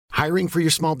Hiring for your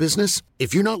small business?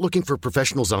 If you're not looking for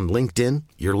professionals on LinkedIn,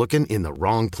 you're looking in the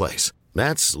wrong place.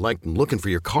 That's like looking for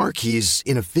your car keys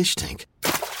in a fish tank.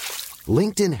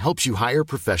 LinkedIn helps you hire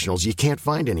professionals you can't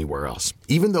find anywhere else,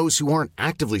 even those who aren't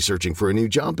actively searching for a new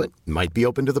job but might be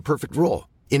open to the perfect role.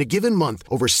 In a given month,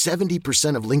 over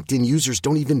 70% of LinkedIn users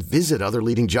don't even visit other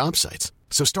leading job sites.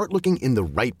 So start looking in the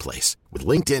right place. With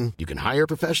LinkedIn, you can hire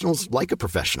professionals like a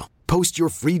professional. Post your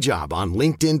free job on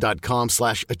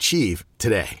linkedin.com/achieve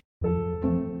today.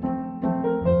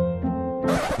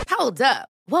 Hold up.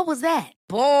 What was that?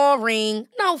 Boring.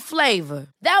 No flavor.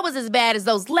 That was as bad as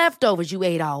those leftovers you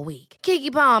ate all week.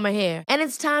 Keke Palmer here, and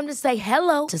it's time to say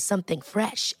hello to something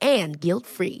fresh and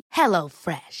guilt-free. Hello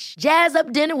Fresh. Jazz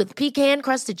up dinner with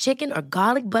pecan-crusted chicken or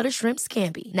garlic butter shrimp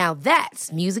scampi. Now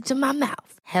that's music to my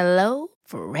mouth. Hello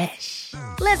Fresh.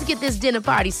 Let's get this dinner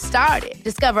party started.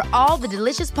 Discover all the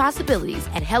delicious possibilities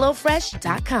at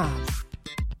hellofresh.com.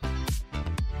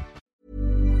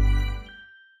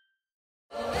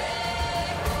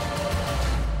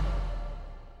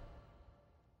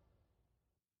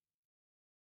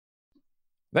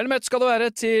 Vel møtt skal du være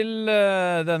til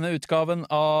denne utgaven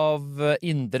av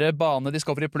Indre Bane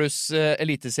Discovery Plus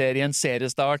Eliteserien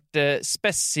Seriestart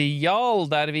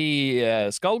spesial, der vi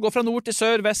skal gå fra nord til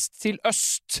sør, vest til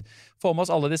øst. Få med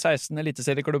oss alle de 16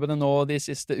 eliteserieklubbene nå de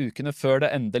siste ukene før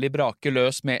det endelig braker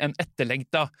løs med en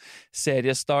etterlengta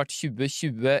seriestart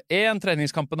 2021.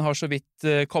 Treningskampene har så vidt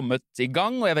kommet i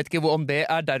gang, og jeg vet ikke om det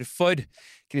derfor.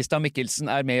 Christian Mikkelsen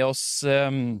med oss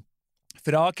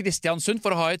fra Kristiansund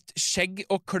for å ha et skjegg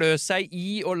å klø seg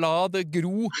i og la det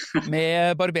gro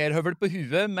med barberhøvel på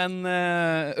huet, men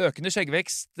økende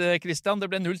skjeggvekst, Kristian.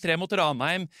 Det ble 0-3 mot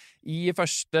Ranheim i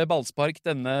første ballspark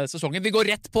denne sesongen. Vi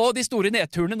går rett på de store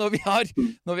nedturene når vi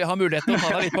har muligheten å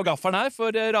ta deg litt på gafferen her,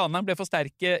 for Ranheim ble for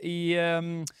sterke i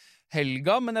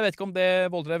helga, men jeg vet ikke om det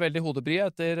volder deg veldig hodebry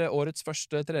etter årets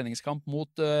første treningskamp mot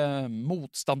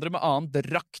motstandere med annen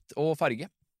drakt og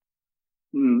farge.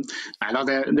 Nei,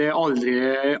 det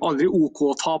aldri ok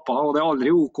å tape, og det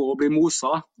aldri ok å bli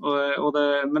mosa.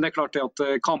 Men det klart det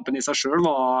at kampen i seg selv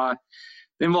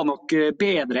den var nok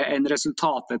bedre enn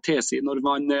resultatet tilsier,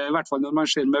 i hvert fall når man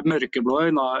ser med mørkeblå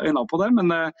øyne på det. Men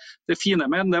det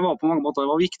fine med det var på mange måter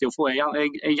det var viktig å få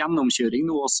en gjennomkjøring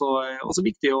nå, også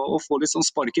viktig å få litt sånn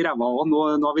spark i ræva. Nå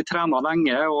har vi trenet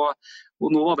lenge, og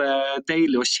nå var det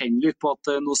deilig å kjenne litt på at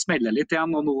nå smeller litt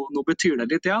igjen, og nå betyr det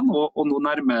litt igjen, og nå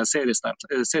nærmer seriestart.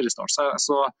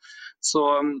 Så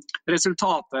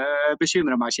resultatet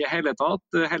bekymrer meg ikke i hele tatt,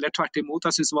 heller tvert imot.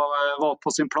 Jeg synes det var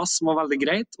på sin plass, var veldig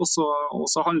greit, og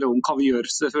så handler det om hva vi gjør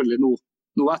selvfølgelig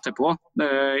nå etterpå,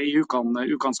 i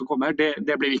ukene som kommer.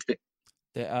 Det blir viktig.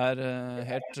 Det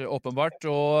helt åpenbart,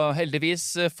 og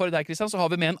heldigvis for deg, Kristian, så har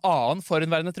vi med en annen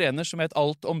forhenværende trener som vet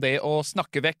alt om det å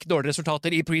snakke vekk dårlige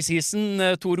resultater i preseason.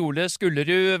 Tor Ole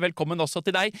Skullerud, velkommen også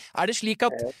til deg. Det slik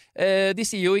at de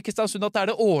sier jo i Kristiansund at det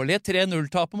det årlige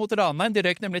 3-0-tapet mot Ranheim? De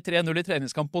røk nemlig 3-0 i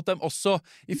treningskamp mot dem også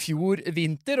i fjor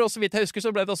vinter, og så vidt jeg husker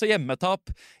så ble det også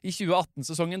hjemmetap i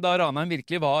 2018-sesongen da Ranheim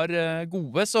virkelig var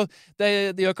gode, så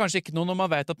det gjør kanskje ikke noe når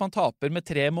man vet at man taper med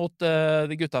 3 mot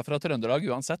de gutta fra Trøndelag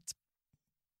uansett.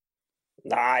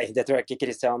 Nei, det tror jeg ikke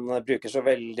Kristian bruker så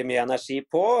veldig mye energi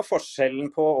på. Forskjellen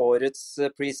på årets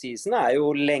preseason jo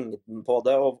lengden på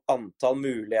det og antall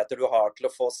muligheter du har til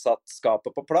å få satt skapet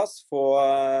på plass, få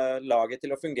laget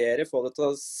til å fungere, få det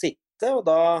til å sitte, og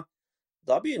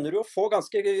da begynner du å få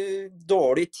ganske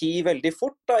dårlig tid veldig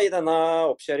fort i denne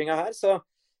oppkjøringen her, så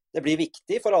det blir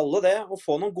viktig for alle det å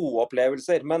få noen gode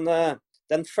opplevelser, men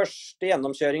den første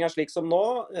gjennomkjøringen slik som nå,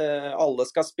 alle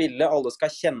skal spille, alle skal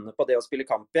kjenne på det å spille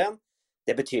kamp igjen.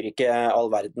 Det betyr ikke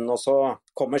all verden, og så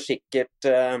kommer sikkert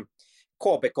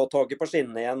KBK-toget på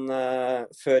skinnene igjen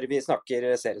før vi snakker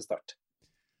seriestart.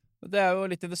 Det jo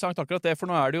litt interessant akkurat det, for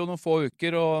nå det jo noen få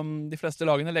uker, og de fleste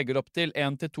lagene legger opp til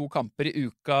 1-2 kamper i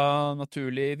uka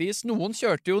naturligvis. Noen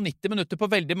kjørte jo 90 minutter på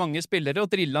veldig mange spillere og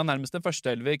drilla nærmest den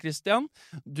første elver, Kristian.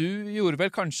 Du gjorde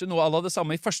vel kanskje noe av det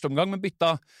samme i første omgang, men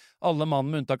bytta alle mann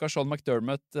med unntak av Sean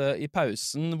McDermott i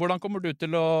pausen. Hvordan kommer du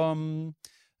til å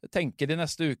tenke de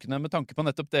neste ukene med tanke på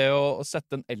nettopp det å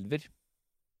sette en elver?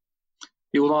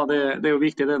 Jo da, det jo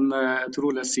viktig, Tor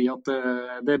Ole sier at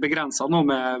det begrenset nå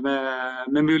med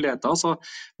muligheter. Så,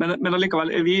 men allikevel,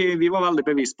 vi var veldig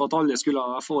bevisst på at alle skulle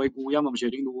få en god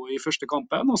gjennomkjøring nå i første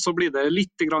kampen, og så blir det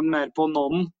litt grann mer på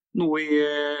noen nå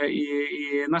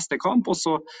i neste kamp, og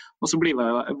så blir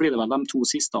det vel de 2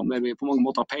 siste der vi på mange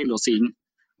måter peiler oss inn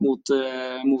mot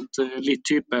litt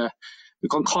type, vi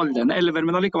kan kalle det en elver,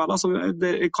 men allikevel,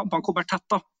 kampene kommer tett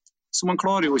da. Så man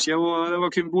klarer jo ikke, og det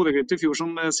var kun Bodø-Glimt I fjor som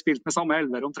spilte med samme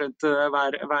elver omtrent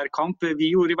hver kamp.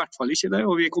 Vi gjorde I hvert fall ikke det,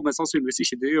 og vi kommer sannsynligvis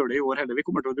ikke til å gjøre det I år heller. Vi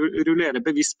kommer til å rullere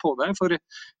bevisst på det, for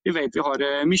vi vet vi har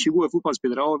mye gode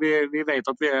fotballspillere, og vi vet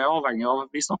at vi avhengig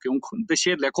av, vi snakker om det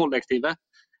kjedelige kollektivet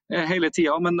hele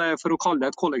tiden, men for å kalle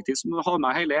det et kollektiv som har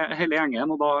med hele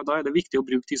gjengen, og da det viktig å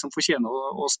bruke de som fortjener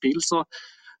å spille, så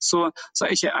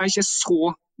jeg ikke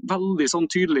så veldig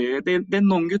sånn tydelig. Det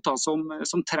noen gutter som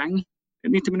trenger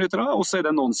 90 minutter, og så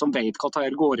det noen som vet hva det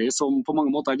her går I, som på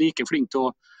mange måter like flink til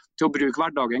å bruke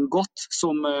hverdagen godt,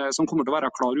 som kommer til å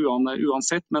være klar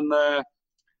uansett, men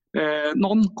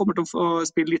noen kommer til å få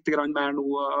spille litt mer nå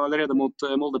allerede mot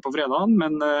Molde på fredagen,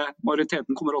 men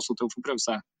majoriteten kommer også til å få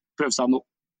prøve seg nå.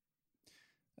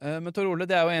 Men Tor Ole,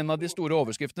 det jo en av de store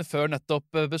overskriftene før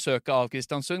nettopp besøket av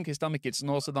Kristiansund. Kristian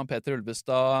Mikkelsen og Dan Peter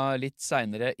Ulvestad litt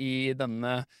senere I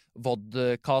denne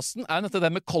vodcasten. Jo nettopp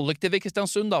det med kollektivet I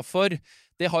Kristiansund da, for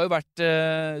det har jo vært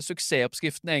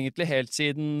suksessoppskriften egentlig helt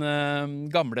siden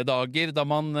gamle dager, da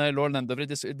man lå nedover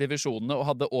I divisjonene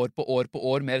og hadde år på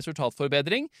år med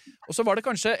resultatforbedring. Og så var det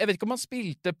kanskje, jeg vet ikke om man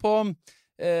spilte på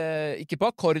ikke på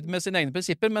akkord med sine egne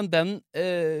prinsipper, men den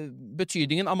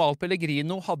betydningen Amal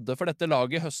Pellegrino hadde for dette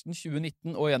laget høsten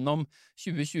 2019 og gjennom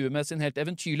 2020 med sin helt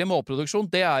eventyrlige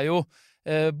målproduksjon, det jo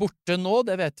borte nå,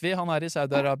 det vet vi, han I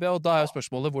Saudi-Arabia, og da jo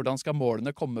spørsmålet hvordan skal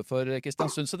målene komme for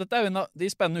Kristiansund. Så dette jo en av de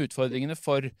spennende utfordringene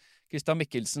for Kristian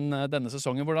Mikkelsen denne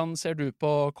sesongen. Hvordan ser du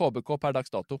på KBK per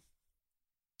dags dato?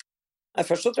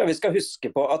 Først så tror jeg vi skal huske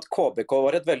på at KBK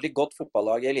var et veldig godt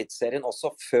fotballag I Eliteserien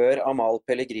også før Amal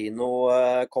Pellegrino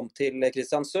kom til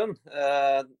Kristiansund.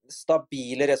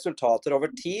 Stabile resultater over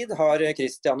tid har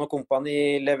Christian og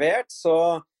kompani levert,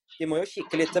 så de må jo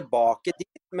kikke litt tilbake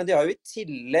dit, men de har jo I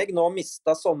tillegg nå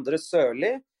mistet Sondre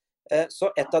Sørli,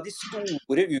 så en av de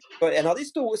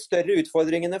større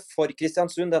utfordringene for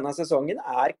Kristiansund denne sesongen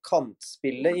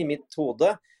kantspillet I mitt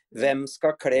hode. Hvem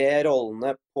skal kle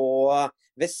rollene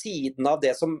ved siden av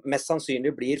det som mest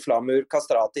sannsynlig blir Flamur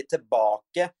Kastrati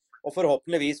tilbake, og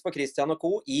forhåpentligvis for Christian og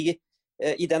Co. I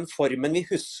den formen vi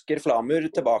husker Flamur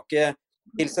tilbake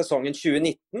til sesongen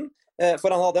 2019.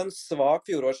 For han hadde en svak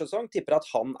fjorårssesong, tipper at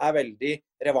han veldig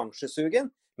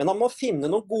revansjesugen, men han må finne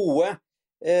noen gode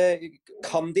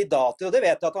kandidater, og det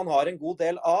vet jeg at han har en god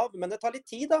del av, men det tar litt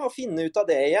tid å finne ut av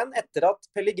det igjen, etter at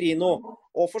Pellegrino,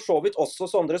 og for så vidt også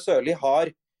Sondre Sørli, har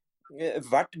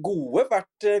vært gode,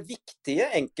 vært viktige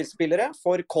enkeltspillere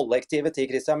for kollektivet til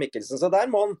Kristian Mikkelsen. Så der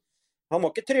må han må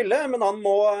ikke trylle, men han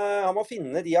må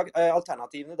finne de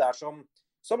alternativene der som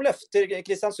løfter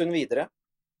Kristiansund videre.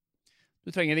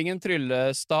 Du trenger ingen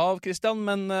tryllestav, Kristian,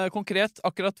 men konkret,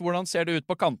 akkurat hvordan ser det ut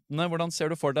på kantene? Hvordan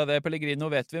ser du for deg det? Pellegrino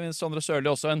vet vi, men Sondre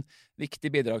Sørli også en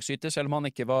viktig bidragsyter, selv om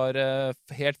han ikke var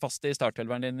helt fast I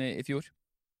startelveren din I fjor.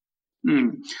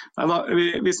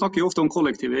 Vi snakker jo ofte om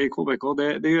kollektivet I KBK,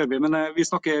 det gjør vi, men vi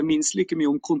snakker minst like mye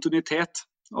om kontinuitet.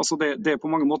 Altså det på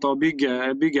mange måter å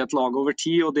bygge et lag over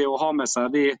tid, og det å ha med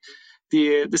seg de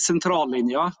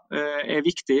sentrallinja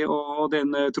viktig, og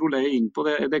den trolig inn på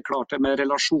det klart det med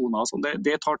relasjoner, så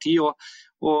det tar tid,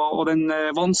 og den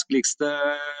vanskeligste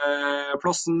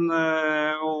plassen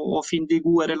å finne de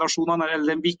gode relasjonene,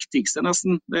 eller den viktigste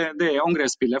nesten, det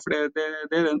angrepsspillet, for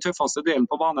det den tøffeste delen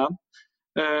på banen.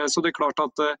 Så det klart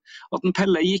at en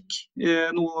Pelle gikk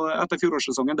nå etter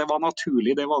fjorårssesongen, det var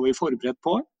naturlig, det var vi forberedt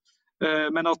på.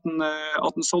 Men at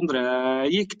en Sondre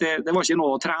gikk, det var ikke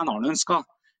noe treneren ønsket.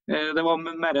 Det var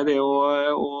mer det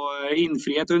å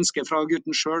innfri et ønske fra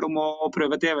gutten selv om å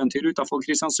prøve et eventyr utenfor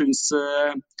Kristiansund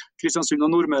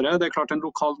og Nordmøre. Det klart en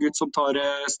lokal gutt som tar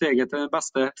steget til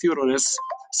beste fjorårets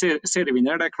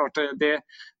serievinner. Det klart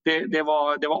det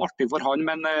var artig for han,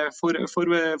 men for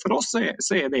oss så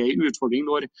det en utfordring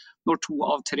når 2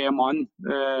 av 3 mann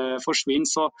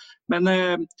forsvinner. Men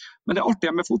det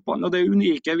artige med fotballen, og det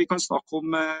unike, vi kan snakke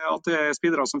om at det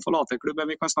spillere som forlater klubben,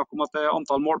 vi kan snakke om at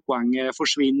antall målpoeng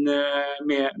forsvinner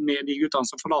med de guttene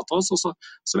som forlater oss, og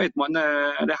så vet man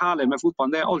det herlige med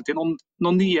fotballen, det alltid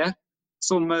noen nye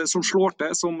som slår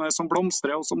til, som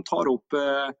blomstrer og som tar opp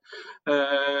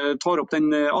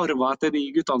den arven etter de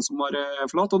guttene som har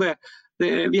forlatt, og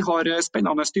vi har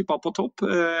spennende typer på topp.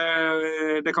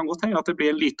 Det kan godt hende at det blir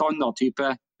en litt annen type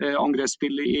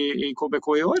angrepsspill I KBK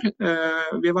I år.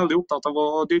 Vi veldig opptatt av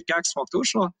å dyrke X-faktor,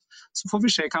 så får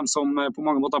vi se hvem som på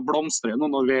mange måter blomstrer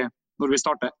nå når vi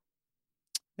starter.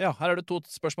 Ja, her det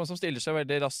 2 spørsmål som stiller seg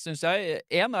veldig raskt, synes jeg.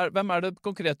 En hvem det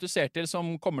konkret du ser til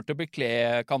som kommer til å bekle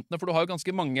kantene? For du har jo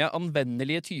ganske mange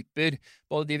anvendelige typer,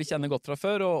 både de vi kjenner godt fra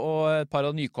før, og et par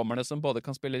av nykommerne som både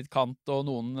kan spille litt kant, og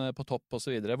noen på topp og så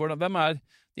videre. Hvem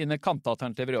dine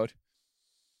kantalternativer I år?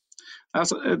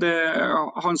 Altså,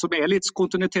 han som litt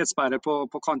kontinuitetsbærer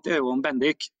på kant jo en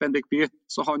Bendik By.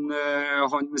 Så han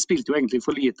spilte jo egentlig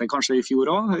for lite kanskje i fjor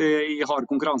også, i hard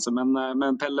konkurranse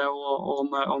med Pelle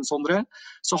og Sondre.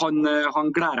 Så han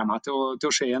gleder meg til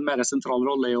å se en mer sentral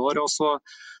rolle i år. Og så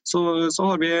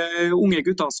har vi unge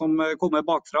gutter som kommer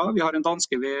bakfra. Vi har en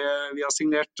danske vi har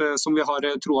signert som vi har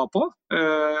troa på.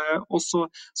 Og så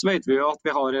vet vi jo at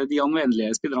vi har de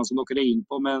anvendelige spillerne som dere inn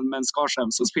på, med en Skarsheim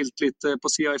som spilte litt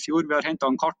på siden i fjor. Vi har hentet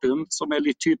en Kartum som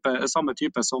litt samme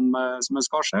type som en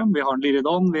Skarsheim. Vi har en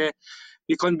Liridon.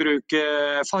 Vi kan bruke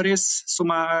Faris, som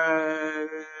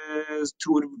jeg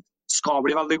tror skal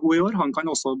bli veldig god i år. Han kan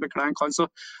også bekle en kant. Så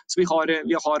vi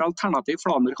har alternativ.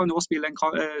 Flamer kan jo også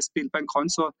spille på en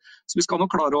kant, så vi skal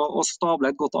nok klare å stable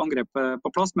et godt angrep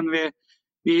på plass. Men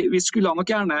vi skulle nok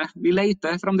gjerne, vi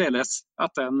leter fremdeles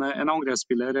etter en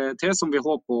angrepsspiller til som vi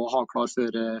håper å ha klar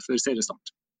før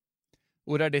seriestart.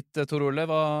 Hvor ditt, Tor Ole?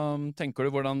 Hva tenker du?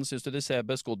 Hvordan synes du de ser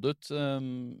beskodd ut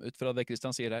fra det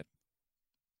Christian sier her?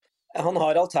 Han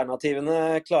har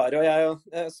alternativene klare, og jeg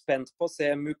er spent på å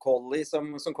se Mukolli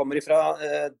som kommer fra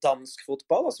dansk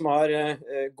fotball, og som har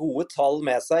gode tall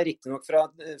med seg, riktig nok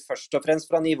først og fremst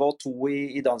fra nivå 2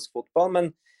 i dansk fotball,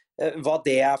 men hva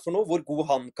det for noe, hvor god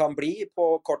han kan bli på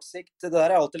kort sikt, det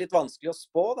der alltid litt vanskelig å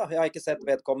spå. Da. Jeg har ikke sett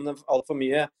vedkommende alt for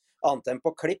mye annet enn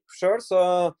på klipp selv,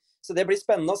 så det blir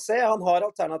spennende å se. Han har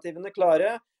alternativene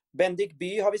klare. Bendik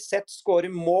By har vi sett skåre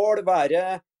mål,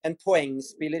 være en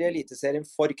poengspiller i Eliteserien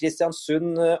for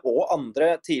Kristiansund og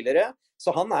andre tidligere.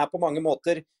 Så han på mange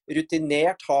måter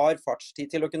rutinert, har fartstid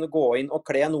til å kunne gå inn og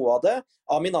kle noe av det.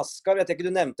 Amin Askar, vet jeg ikke,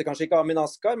 du nevnte kanskje ikke Amin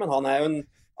Askar, men han jo en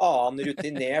annen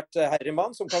rutinert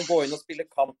herremann som kan gå inn og spille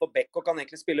kant og bekk og kan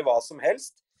egentlig spille hva som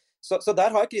helst. Så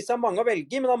der har Kristian mange å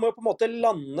velge i, men han må jo på en måte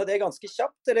lande det ganske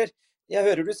kjapt, eller jeg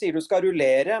hører du sier du skal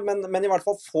rullere, men i hvert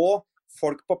fall få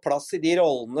folk på plass i de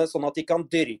rollene, sånn at de kan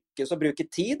dyrkes og bruke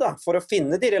tid da, for å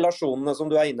finne de relasjonene som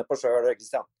du inne på selv,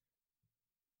 Kristian.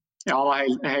 Ja,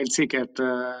 helt sikkert.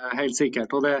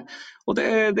 Og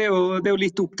det jo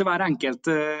litt opp til hver enkelt.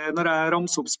 Når jeg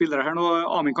ramser opp spillere her nå,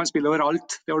 Amin kan spille overalt,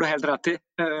 det har du helt rett i.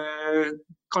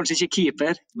 Kanskje ikke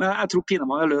keeper, men jeg tror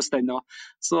Pinemann har løst den da.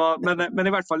 Men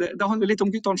i hvert fall, det handler litt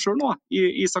om guttene selv nå,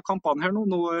 i kampene her nå.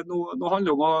 Nå handler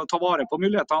det om å ta vare på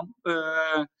mulighetene,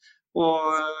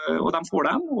 og de får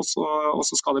dem, og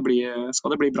så skal det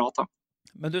bli bra da.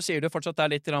 Men du sier du fortsatt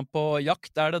litt på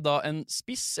jakt. Det da en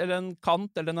spiss eller en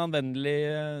kant eller en anvendelig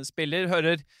spiller?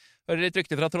 Hører litt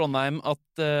rykte fra Trondheim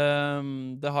at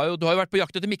du har jo vært på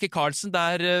jakt etter Mikke Karlsen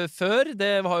der før.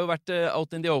 Det har jo vært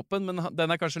out in the open, men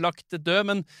den kanskje lagt død.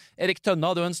 Men Erik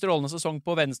Tønne hadde jo en strålende sesong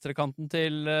på venstrekanten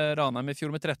til Ranheim i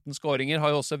fjor med 13 skåringer.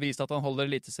 Har jo også vist at han holder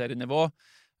eliteserienivå.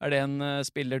 Det en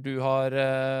spiller du har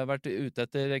vært ute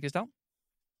etter, Kristian?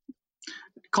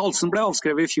 Karlsen ble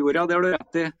avskrevet i fjor, ja, det har du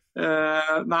rett i.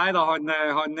 Nei da,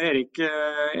 han Erik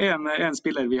en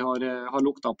spiller vi har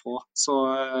lukta på. Så,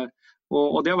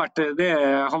 og det har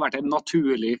vært en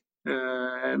naturlig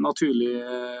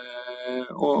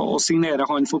å signere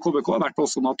han for KBK har vært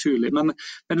også naturlig. Men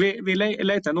vi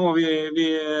leter nå, vi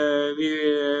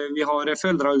har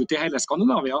følgere ut i hele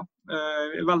Skandinavia.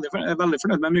 Veldig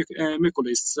fornøyd med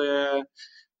Mukolis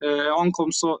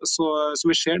ankomst, så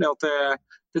vi ser det at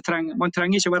man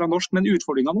trenger ikke å være norsk, men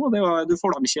utfordringen nå, du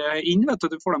får dem ikke inn,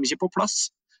 du får dem ikke på plass.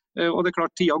 Og det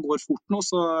klart, tida går fort nå,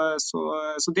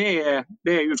 så det en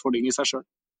utfordring i seg selv.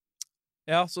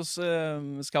 Ja, så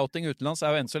scouting utenlands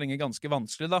jo enn så lenge ganske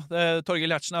vanskelig da.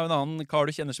 Torgill Gjertsen jo en annen kar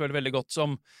du kjenner så veldig godt,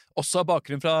 som også har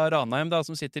bakgrunn fra Ranheim da,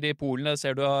 som sitter i Polen. Jeg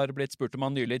ser du har blitt spurt om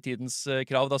han nylig i Tidens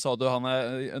Krav. Da sa du han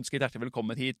ønsket hjertelig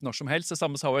velkommen hit når som helst. Det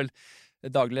samme sa vel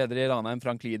daglig leder i Ranheim,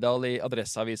 Frank Lidahl, i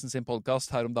Adresseavisen sin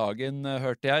podcast her om dagen,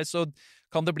 hørte jeg. Så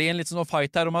kan det bli en litt sånn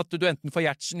fight her om at du enten får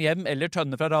Gjertsen hjem eller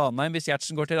Tønne fra Ranheim hvis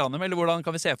Gjertsen går til Ranheim, eller hvordan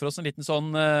kan vi se for oss en liten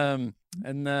sånn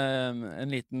en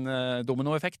liten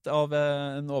dominoeffekt av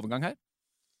en overgang her?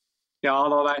 Ja,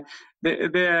 hva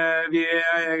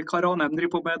Ranheim driver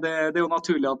på med, det jo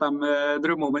naturlig at de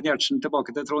drømmer om en Gjertsen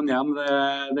tilbake til Trondheim.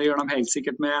 Det gjør de helt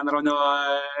sikkert med et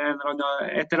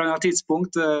eller annet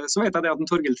tidspunkt. Så vet jeg det at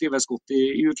Torgill trives godt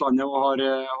i utlandet og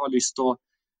har lyst til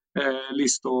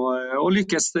å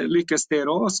lykkes der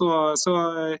også. Så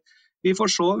vi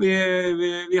får se.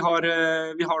 Vi har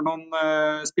noen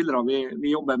spillere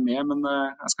vi jobber med, men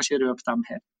jeg skal ikke røpe dem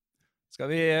her. Skal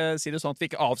vi si det sånn at vi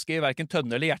ikke avskriver hverken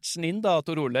Tønne eller Gjertsen inn da,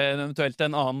 Tor Ole, eventuelt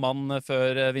en annen mann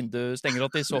før vinduet stenger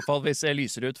opp, i så fall hvis det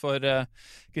lyser ut for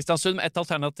Kristiansund, et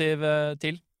alternativ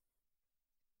til?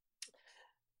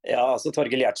 Ja, altså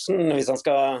Torgill Gjertsen, hvis han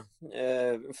skal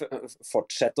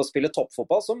fortsette å spille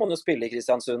toppfotball, så må han jo spille i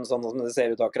Kristiansund sånn som det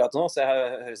ser ut akkurat nå. Så det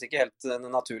høres ikke helt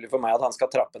naturlig for meg at han skal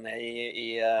trappe ned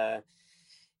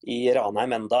i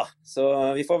Ranheim enda. Så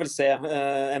vi får vel se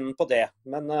enden på det.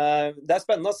 Men det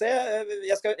spennende å se.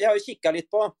 Jeg har jo kikket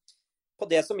litt på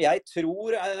det som jeg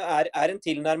tror en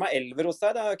tilnærmet elver hos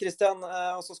deg, da, Christian.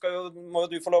 Og så må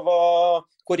jo du få lov å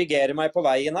korrigere meg på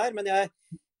veien her, men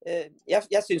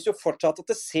jeg synes jo fortsatt at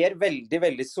det ser veldig,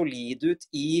 veldig solid ut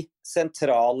i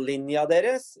sentrallinja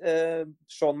deres.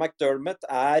 Sean McDermott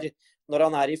når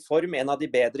han i form, en av de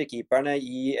bedre keeperne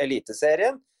i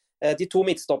eliteserien. De to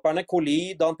midtstopperne,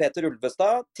 Coly, Dan Peter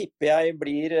Ulvestad, tipper jeg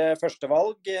blir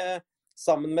førstevalg,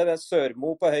 sammen med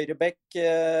Sørmo på høyre bekk,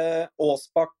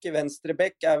 Åsbakk venstre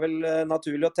bekk vel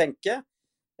naturlig å tenke.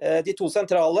 De to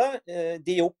sentrale,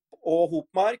 Diop og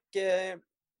Hopmark,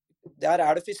 der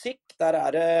det fysikk,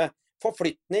 der det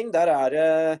forflytning,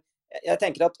 jeg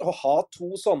tenker at å ha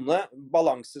to sånne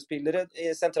balansespillere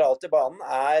sentralt i banen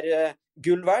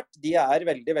gull verdt. De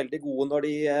veldig, veldig gode når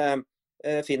de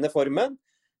finner formen.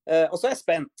 Og så jeg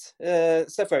spent,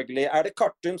 selvfølgelig. Det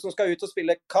Kartum som skal ut og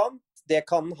spille kant? Det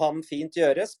kan han fint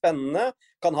gjøre, spennende.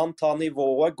 Kan han ta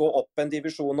nivået, gå opp en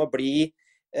divisjon og bli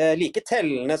like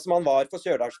tellende som han var for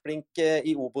Stjørdalsblink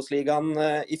i Obos-ligaen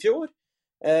i fjor?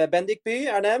 Bendik By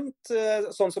nevnt,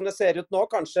 sånn som det ser ut nå,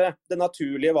 kanskje det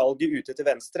naturlige valget ute til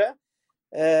venstre.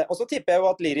 Og så tipper jeg jo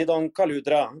at Liridon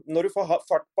Kaludra, når du får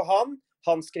fart på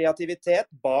hans kreativitet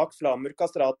bak Flamur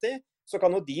Kastrati, så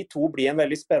kan jo de to bli en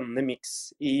veldig spennende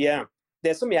mix i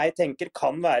det som jeg tenker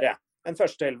kan være en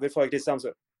førsteelver for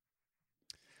Kristiansund.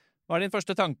 Hva din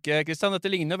første tanke, Kristian? Dette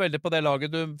ligner veldig på det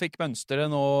laget du fikk mønstre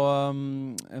nå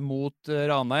mot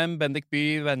Ranheim. Bendik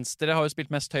By venstre har jo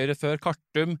spilt mest høyre før.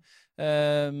 Kartum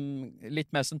litt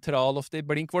mer sentral ofte i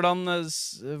blink.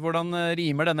 Hvordan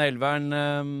rimer denne elveren,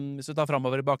 hvis du tar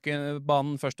fremover i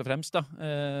banen først og fremst, da,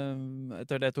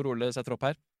 etter det Tor Ole setter opp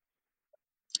her?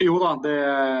 Jo da,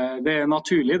 det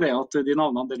naturlig det at de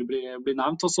navnene der blir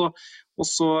nevnt. Og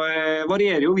så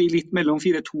varierer jo vi litt mellom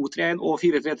 4-2-3-1 og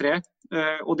 4-3-3.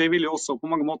 Og det vil jo også på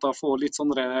mange måter få litt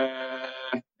sånne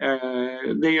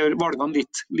det gjør valgene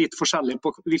litt forskjellig på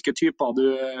hvilke typer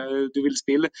du vil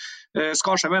spille.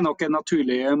 Skarsheim nok en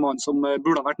naturlig mann som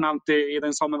burde ha vært nevnt i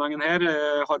den sammenhengen her.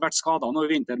 Har vært skadet nå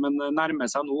i vinter, men nærmer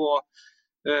seg nå og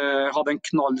hadde en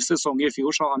knall sesong i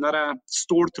fjor, så han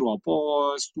ståltroa på,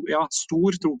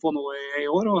 stor tro på nå i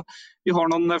år. Og vi har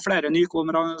noen flere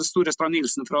nykommere, Store Strand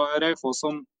Nilsen fra Raufoss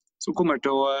som kommer til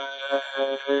å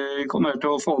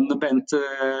få en Bent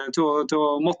til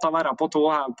å måtte være på tå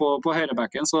her på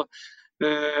høyrebekken. Så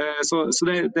jeg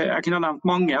kunne ha nevnt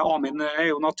mange. Amin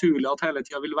jo naturlig at hele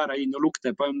tiden vil være inn og lukte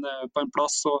på en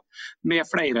plass, og med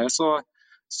flere.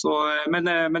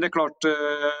 Men det klart,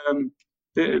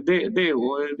 det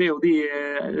jo de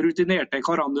rutinerte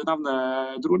karene du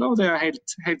nevner, Drole, og det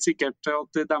helt sikkert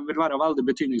at de vil være veldig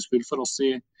betydningsfulle for oss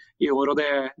i år. Og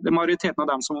det majoriteten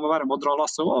av dem som må være med å dra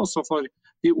lasset, og også for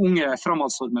de unge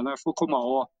fremadstormene for å komme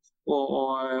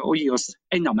og gi oss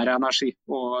enda mer energi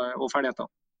og ferdigheter.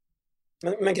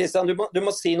 Men Christian, du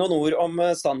må si noen ord om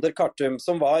Sander Kartum,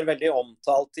 som var veldig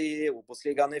omtalt i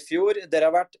Obos-ligaen i fjor. Dere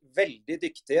har vært veldig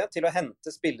dyktige til å hente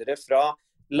spillere fra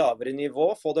lavere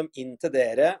nivå, få dem inn til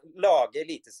dere, lage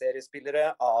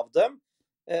eliteseriespillere av dem.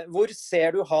 Hvor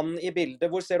ser du han i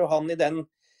bildet? Hvor ser du han i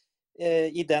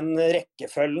den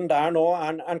rekkefølgen der nå?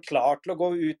 Er han klar til å gå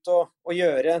ut og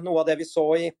gjøre noe av det vi så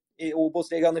i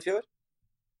Obos-ligaen i fjor?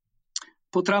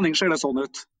 På trening ser det sånn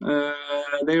ut.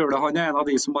 Det gjør det. Han en av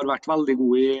de som har vært veldig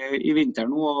god i vinter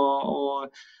nå,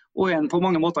 og en på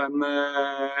mange måter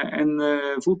en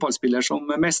fotballspiller som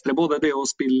mestrer både det å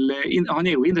spille, han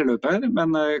jo indreløper,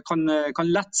 men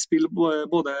kan lett spille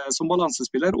både som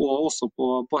balansespiller og også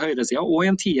på høyresiden, og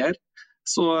en tier.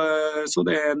 Så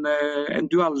det en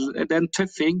duell, det en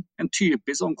tøffing, en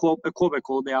typisk sånn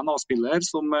KBK-DNA-spiller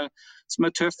som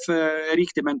tøff,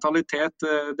 riktig mentalitet,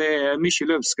 det mye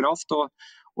løpskraft, og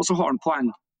så har han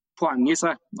poeng i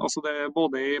seg. Altså det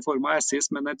både i form av assist,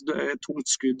 men et tungt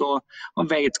skudd, og han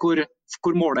vet hvor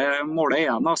målet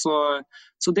igjen.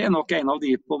 Så det nok en av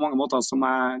de på mange måter som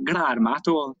jeg gleder meg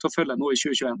til å følge nå i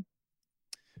 2021.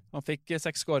 Han fikk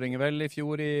 6 skåringer vel i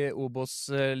fjor i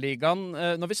Obos-ligaen.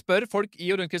 Når vi spør folk i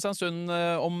og rundt Kristiansund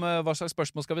om hva slags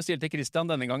spørsmål skal vi stille til Christian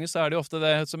denne gangen, så det jo ofte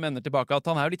det som ender tilbake at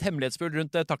han jo litt hemmelighetsfull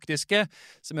rundt det taktiske,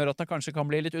 som gjør at han kanskje kan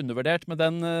bli litt undervurdert. Men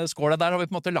den skåla der har vi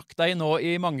på en måte lagt deg i nå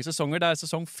i mange sesonger. Det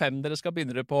sesong 5 dere skal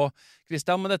begynne det på,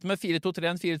 Christian. Men dette med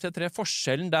 4-2-3-1, 4-3-3,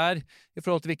 forskjellen der i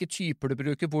forhold til hvilke typer du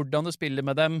bruker, hvordan du spiller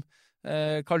med dem,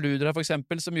 Karl Ludra for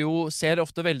eksempel, som jo ser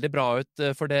ofte veldig bra ut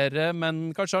for dere,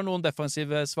 men kanskje har noen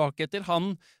defensive svakheter.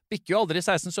 Han bikker jo aldri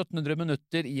 1600-1700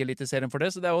 minutter i Eliteserien for det,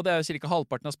 så det er jo cirka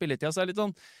halvparten av spilletida, så det er litt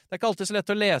sånn, det er ikke alltid så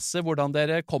lett å lese hvordan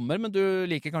dere kommer, men du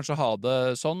liker kanskje å ha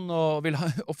det sånn, og vil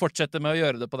og fortsette med å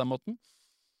gjøre det på den måten?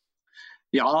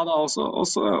 Ja, da,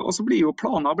 også blir jo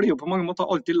planer blir jo på mange måter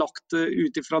alltid lagt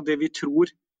ut ifra det vi tror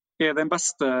er den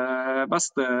beste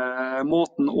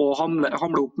måten å hamle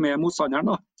opp med motstanderen.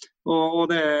 Da.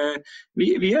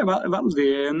 Vi er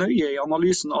veldig nøye i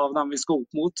analysen av dem vi skal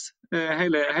opp mot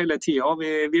hele tida.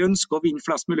 Vi ønsker å vinne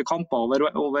flest mulig kamper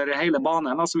over hele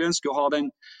banen. Altså, vi ønsker å ha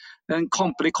den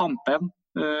kampen i kampen.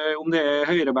 Om det er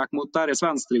høyreback mot deres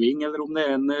venstreving, eller om det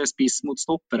er en spiss mot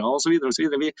stoppere osv.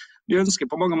 Vi ønsker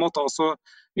på mange måter også,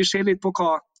 vi ser litt på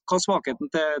hva svakheten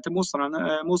til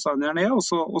motstanderen er, og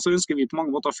så ønsker vi på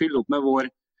mange måter å fylle opp med vår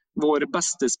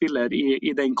beste spiller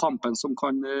i den kampen som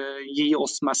kan gi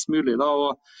oss mest mulig. Da.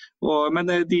 Men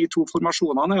de to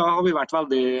formasjonene har vi vært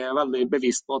veldig, veldig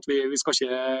bevisst på at vi skal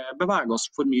ikke bevege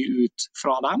oss for mye ut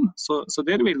fra dem, så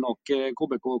der vil nok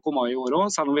KBK komme i år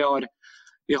også, selv om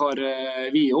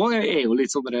vi er jo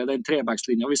litt sånn den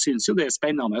trebackslinja, vi synes jo det er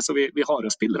spennende, så vi har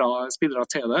jo spillere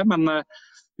til det, men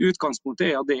utgangspunktet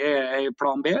er at det er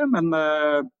plan B, men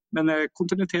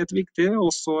kontinuitet er viktig,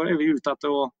 og så er vi ute etter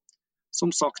å,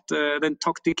 som sagt, den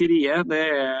taktikkeriet, det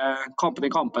er kampen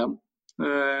i kampen,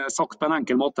 sagt på en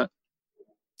enkel måte.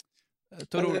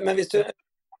 Men hvis du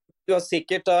har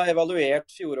sikkert da evaluert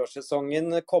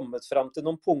fjorårssesongen, kommet frem til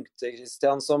noen punkter,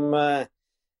 Christian, som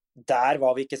der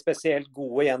var vi ikke spesielt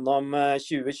gode gjennom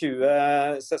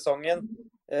 2020-sesongen.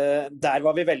 Der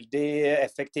var vi veldig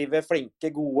effektive,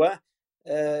 flinke, gode.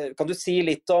 Kan du si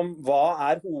litt om hva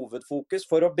er hovedfokus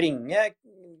for å bringe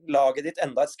laget ditt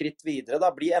enda et skritt videre?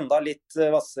 Da? Bli enda litt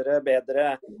vassere,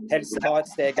 bedre, helst ta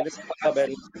et steg eller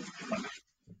tabellen?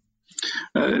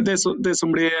 Det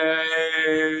som blir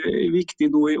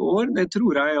viktig nå i år, det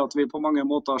tror jeg er at vi på mange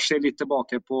måter ser litt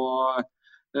tilbake på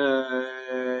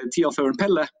tida før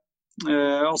Pelle.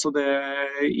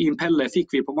 I Pelle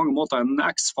fikk vi på mange måter en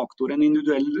X-faktor, en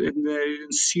individuell, en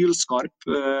sylskarp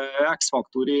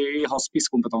X-faktor i hans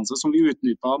spisskompetanse som vi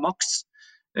utnyttet maks.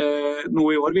 Nå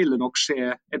i år vil det nok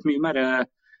skje et mye mer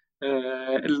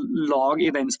lag i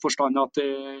den forstand at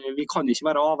vi kan ikke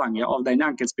være avhengig av den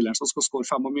enkeltspilleren som skal skåre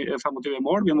 25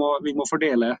 mål. Vi må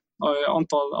fordele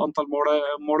antall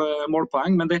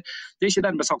målpoeng, men det er ikke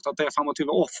dermed sagt at det er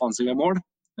 25 offensive mål.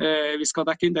 Vi skal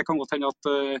dekke inn. Det kan godt hende at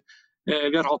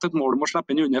vi har hatt et mål om å slippe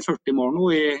inn under 40 mål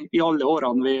nå i alle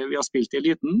årene vi har spilt i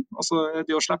eliten. Altså,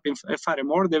 det å slippe inn færre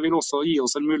mål, det vil også gi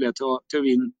oss en mulighet til å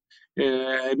vinne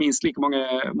minst like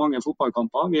mange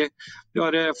fotballkamper. Vi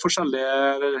har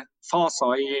forskjellige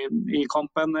faser i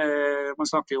kampen. Man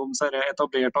snakker om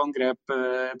etablert angrep,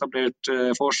 etablert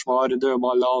forsvar,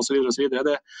 dødballer osv.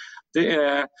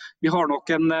 Vi har nok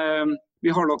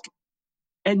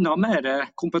enda mer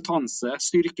kompetanse,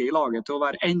 styrke i laget til å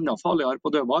være enda farligere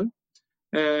på dødball.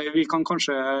 Vi kan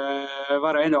kanskje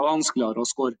være enda vanskeligere å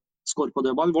skåre på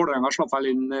dødball. Vålerenga slapp vel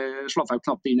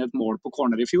knapt inn et mål på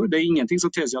corner i fjor. Det er ingenting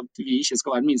som tilsier at vi ikke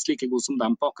skal være minst like gode som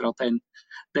dem på akkurat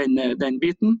den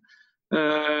biten.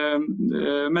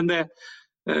 Men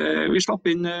vi slapp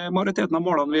inn, majoriteten av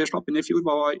målene vi slapp inn i fjor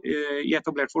var i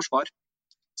etablert forsvar.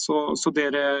 Så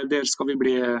der skal vi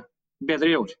bli bedre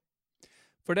i år.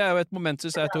 For det er jo et moment,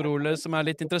 synes jeg, Tor Ole, som er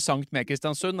litt interessant med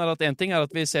Kristiansund, er at en ting er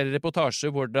at vi ser i reportasje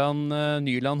hvordan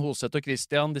Nyland, Hoseth og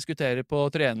Christian diskuterer på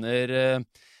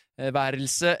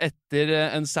trenerværelse etter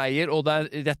en seier, og det er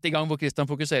rett i gang hvor Christian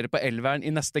fokuserer på elveren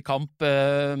i neste kamp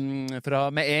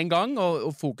med en gang,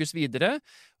 og fokus videre.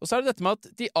 Og så er det dette med at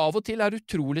de av og til er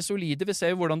utrolig solide. Vi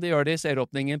ser jo hvordan de gjør det i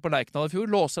serieåpningen på Lerkendal i fjor.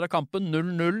 Låser av kampen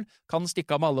 0-0, kan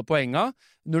stikke av med alle poenga.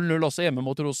 0-0 også hjemme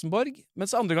mot Rosenborg.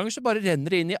 Mens andre ganger så bare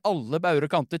renner det inn i alle bauer og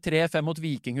kanter. 3-5 mot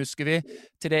Viking, husker vi.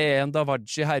 3-1 da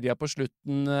Vadji herja på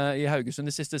slutten i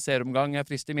Haugesund i siste serieomgang. Jeg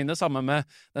frist i minne, sammen med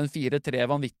den 4-3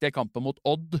 vanvittige kampen mot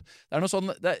Odd. Det er noe sånn,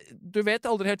 du vet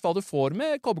aldri helt hva du får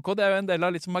med KBK. Det er jo en del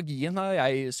av litt som magien,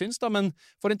 jeg syns da. Men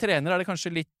for en trener er det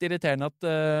kanskje litt irriterende at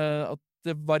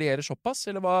det varierer såpass,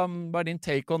 eller hva er din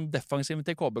take on defensiven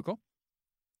til KBK?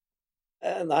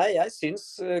 Nei, jeg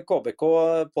synes KBK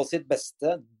på sitt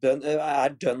beste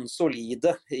er dønn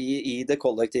solide i det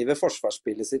kollektive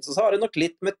forsvarsspillet sitt. Så har det nok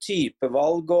litt med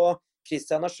typevalg, og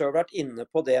Christian har selv vært inne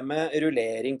på det med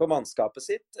rullering på mannskapet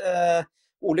sitt.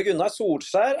 Ole Gunnar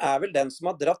Solskjær er vel den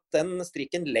som har dratt den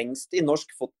strikken lengst i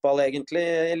norsk fotball,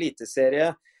 egentlig,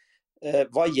 eliteserie.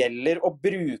 Hva gjelder å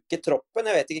bruke troppen?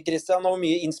 Jeg vet ikke, Christian, hvor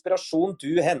mye inspirasjon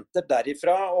du henter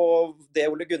derifra og det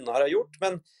Ole Gunnar har gjort,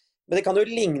 men det kan jo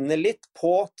ligne litt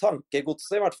på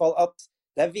tankegodset, i hvert fall at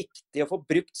Det viktig å få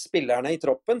brukt spillerne i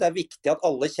troppen. Det viktig at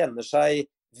alle kjenner seg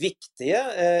viktige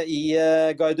i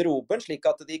garderoben, slik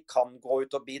at de kan gå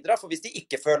ut og bidra. For hvis de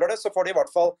ikke føler det, så får de i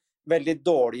hvert fall veldig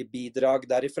dårlig bidrag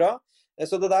derifra.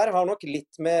 Så det der har nok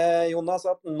litt med, Jonas,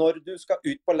 at når du skal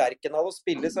ut på Lerkendal og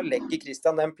spille, så legger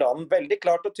Christian den planen veldig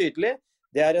klart og tydelig.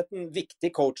 Det en viktig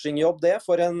coachingjobb det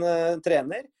for en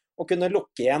trener, å kunne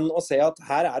lukke igjen og se at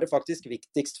her det faktisk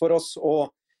viktigst for oss å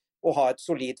ha et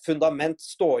solid fundament,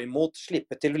 stå imot,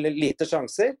 slippe til lite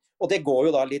sjanser, og det går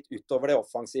jo da litt utover det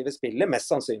offensive spillet, mest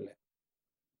sannsynlig.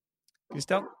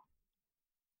 Christian?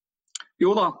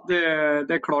 Jo da,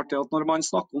 det klart det at når man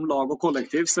snakker om lag og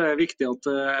kollektiv, så det viktig at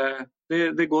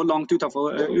det går langt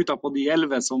utenfor de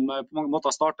 11 som på mange måter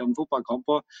starter en fotballkamp.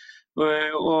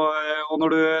 Og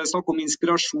når du snakker om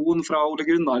inspirasjon fra Ole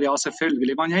Gunnar, ja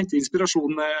selvfølgelig, man henter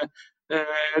inspirasjon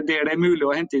der det mulig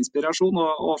å hente inspirasjon,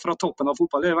 og fra toppen av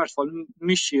fotball det i hvert fall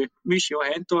mye å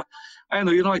hente. Og en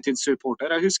av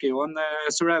United-supporter, jeg husker jo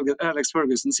Sir Alex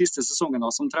Ferguson siste sesongen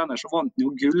som trener, så vant han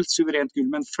jo gull, suverent gull,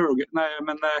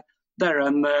 men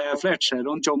Darren Fletcher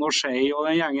og John O'Shea og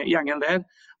den gjengen der,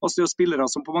 altså det er spillere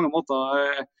som på mange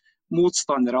måter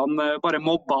motstanderne bare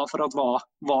mobba for at var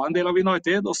en del av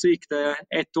United, og så gikk det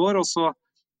 1 år, og så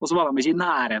var de ikke i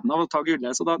nærheten av å ta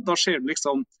gullet, så da ser du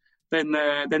liksom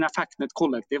den effekten et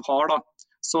kollektiv har da.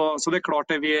 Så det er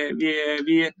klart det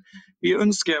vi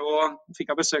ønsker, og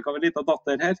fikk jeg besøk av en liten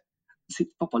datter her,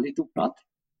 sitter pappa litt opptatt,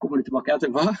 kommer du tilbake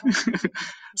etterpå.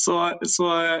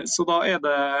 så da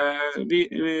det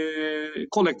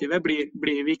kollektivet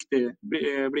blir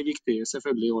viktig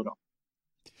selvfølgelig i året.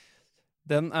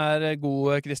 Den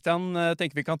god, Christian. Jeg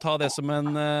tenker vi kan ta det som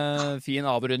en fin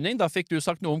avrunding. Da fikk du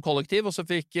sagt noe om kollektiv, og så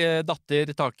fikk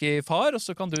datter tak i far, og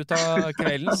så kan du ta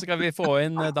kvelden, så skal vi få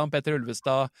inn Dan Petter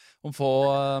Ulvestad om få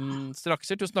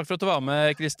strakser. Tusen takk for at du var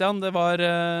med, Christian. Det var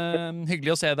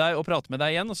hyggelig å se deg og prate med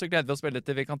deg igjen, og så gleder vi oss veldig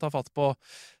til vi kan ta fatt på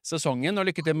sesongen, og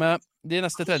lykke til med de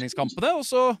neste treningskampene,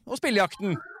 og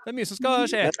spillejakten. Det mye som skal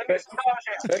skje.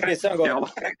 Christian går.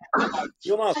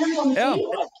 Jonas. Ja.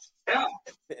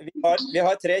 Vi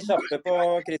har 3 kjappe på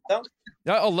Christian.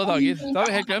 Ja, alle dager. Det har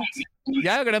vi helt glemt.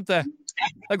 Jeg har glemt det.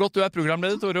 Det godt du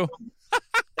programleder, Toro.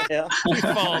 Ja. Fy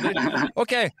fader.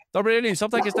 Ok, da blir det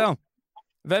lynsamt her, Christian.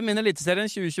 Hvem vinner Eliteserien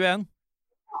 2021?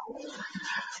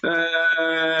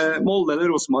 Molde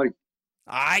eller Rosenborg?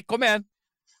 Nei, kom igjen!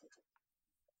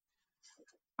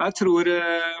 Jeg tror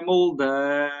Molde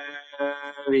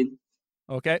vinner.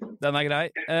 Ok, den grei.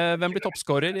 Hvem blir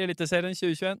toppskårer i Eliteserien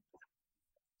 2021?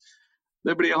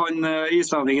 Det blir han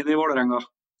islendingen i Vålerenga.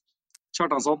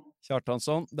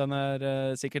 Kjartansson. Den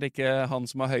sikkert ikke han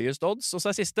som har høyest odds. Og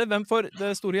så siste. Hvem får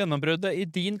det store gjennombruddet i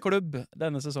din klubb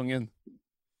denne sesongen?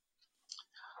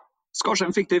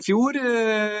 Skarsheim fikk det i fjor.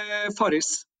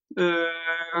 Faris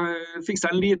fikk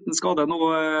seg en liten skade nå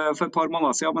for et par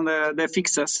måneder siden, men det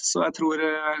fikses. Så jeg tror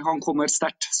han kommer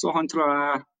sterkt. Så han tror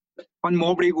jeg han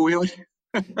må bli god i år.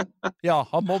 Ja,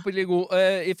 han må bli god.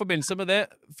 I forbindelse med det,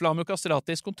 Flamur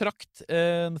Kastratis kontrakt,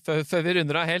 før vi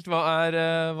runder av helt,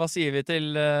 hva sier vi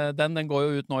til den? Den går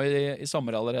jo ut nå i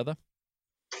sommer allerede.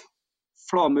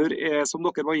 Flamur som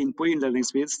dere var inne på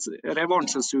innledningsvis,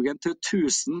 revansjesugen til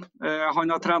 1000.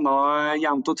 Han har trenet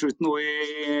jevnt og trutt nå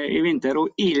i vinter,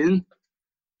 og ilden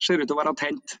ser ut til å være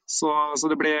tent. Så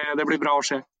det blir bra å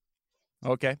se.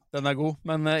 Ok, den god,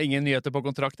 men ingen nyheter på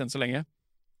kontrakt enn så lenge?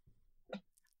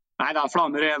 Nei,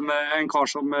 Flamur en kar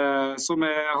som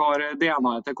har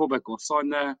DNA-et til KBK, så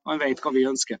han vet hva vi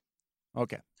ønsker.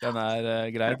 Ok, den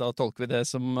grei. Da tolker vi det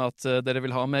som at dere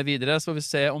vil ha med videre, så får vi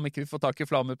se om ikke vi får tak i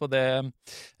Flamur på det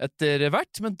etter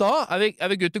hvert. Men da vi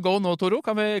good to go nå, Toro?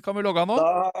 Kan vi logge av nå?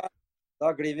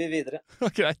 Da glir vi videre.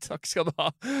 Greit, takk skal du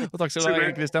ha. Og takk skal du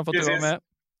ha, Christian, for at du var med.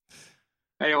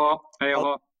 Hei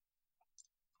og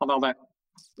ha det.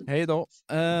 Hei da.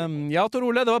 Ja, Tor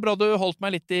Ole, det var bra du holdt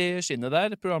meg litt i skinnet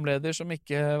der. Programleder som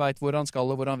ikke vet hvor han skal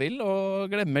og hvor han vil, og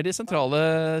glemmer de sentrale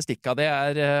stikka. Det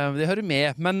hører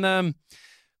med. Men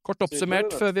kort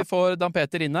oppsummert før vi får Dan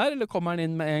Peter inn her, eller kommer han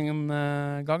inn med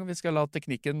en gang? Vi skal la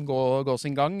teknikken gå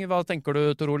sin gang. Hva tenker du,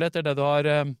 Tor Ole, etter det du har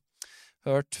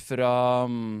hørt fra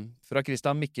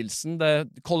Christian Mikkelsen?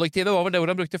 Kollektivet var vel det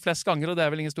ordet han brukte flest ganger, og det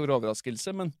vel ingen stor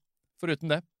overraskelse, men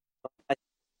foruten det.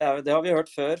 Det har vi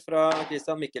hørt før fra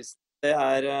Christian Mikkelsen. Det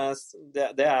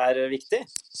viktig.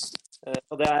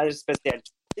 Og det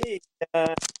spesielt i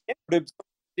en klubb som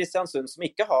Kristiansund, som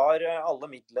ikke har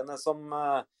alle midlene som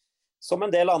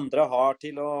en del andre har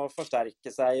til å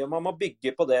forsterke seg. Og man må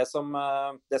bygge på det som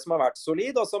har vært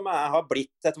solid, og som har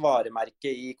blitt et varemerke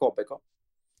i KBK.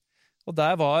 Og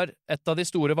der var et av de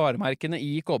store varemerkene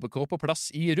i KBK på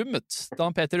plass i rommet.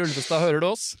 Dan Petter Ulvestad, hører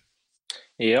du oss?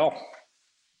 Ja.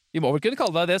 Vi må vel kunne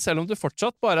kalle deg det, selv om du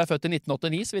fortsatt bare født i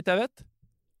 1989, så vidt jeg vet.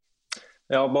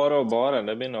 Ja, bare og bare.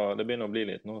 Det begynner å bli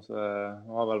litt nå, så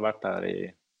jeg har vel vært her i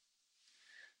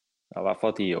hvert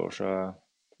fall 10 år, så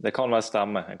det kan være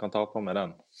stemme. Jeg kan ta på meg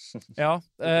den. Ja,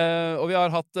 og vi har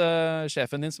hatt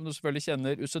sjefen din, som du selvfølgelig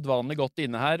kjenner usedvanlig godt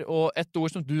inne her, og et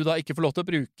ord som du da ikke får lov til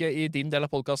å bruke i din del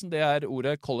av podcasten, det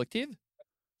ordet kollektiv.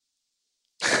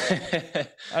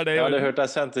 Det ja, det hørte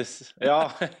jeg kjent. Ja,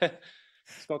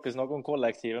 skal ikke snakke om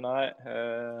kollektivet, nei.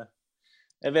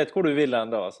 Jeg vet hvor du vil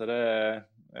enda, så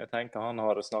jeg tenker han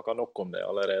har snakket nok om det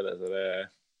allerede, så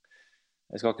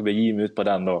jeg skal ikke begi meg ut på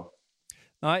den da.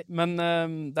 Nei, men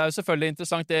det jo selvfølgelig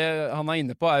interessant. Det han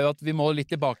inne på jo at vi må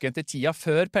litt tilbake igjen til tida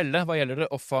før Pelle, hva gjelder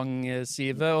det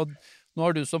offensive. Og nå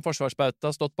har du som forsvarsbauta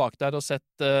stått bak der og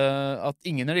sett at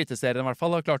ingen eliteserien i hvert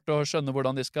fall har klart å skjønne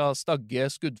hvordan de skal stagge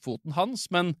skuddfoten hans.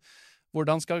 Men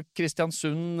hvordan skal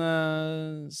Kristiansund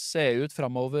se ut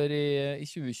fremover i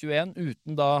 2021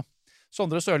 uten da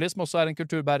Sondre Sørli, som også en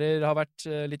kulturbærer, har vært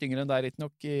litt yngre enn deg litt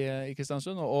nok i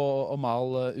Kristiansund, og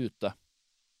Mal ute?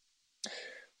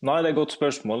 Nei, det et godt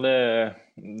spørsmål.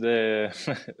 Vi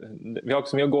har ikke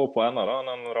så mye å gå på ennå,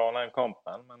 den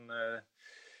Ranheim-kampen, men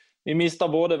vi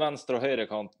mistet både venstre- og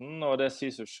høyrekanten, og det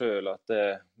sier seg selv at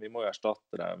vi må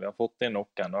erstatte det. Vi har fått inn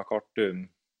noen, Kartum,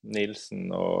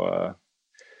 Nilsen og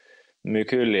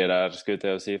Mukulli der,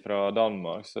 skulle jeg si, fra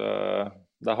Danmark, så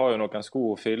de har jo noen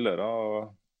sko å fylle da,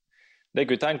 og det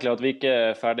ikke utenkelig at vi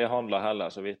ikke ferdighandlet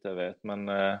heller, så vidt jeg vet, men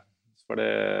for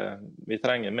vi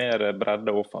trenger mer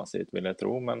bredde offensivt, vil jeg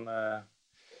tro, men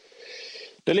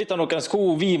det litt av noen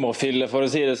sko vi må fylle, for å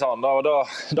si det sånn, og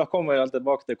da kommer vi helt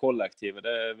tilbake til kollektivet.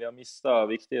 Vi har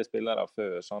mistet viktige spillere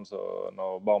før, sånn som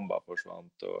når Bamba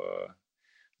forsvant, og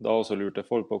da også lurte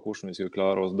folk på hvordan vi skulle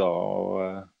klare oss da,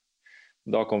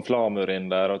 og da kom Flamur inn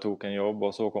der og tok en jobb,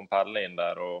 og så kom Pelle inn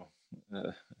der, og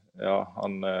ja,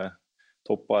 han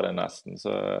toppet det nesten,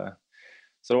 så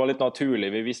det var litt naturlig.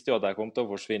 Vi visste jo at de kom til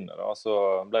å forsvinne, da. Så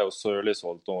ble jo Sørli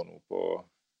solgt nå på,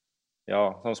 ja,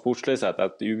 sånn sportslig sett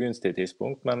et ugunstig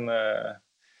tidspunkt, men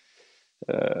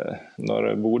når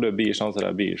Bodø byr sånn som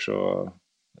de byr, så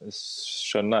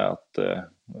skjønner jeg at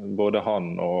både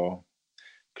han og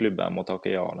klubben må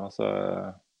takke ja, da. Så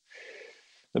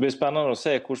det blir spennende å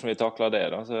se hvordan vi takler det,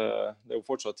 da. Så det jo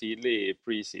fortsatt tidlig i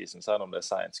preseason, selv om det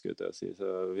sent, skulle jeg si. Så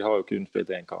vi har jo kun spilt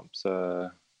en kamp, så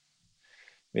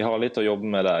vi har litt å jobbe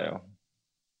med der, ja.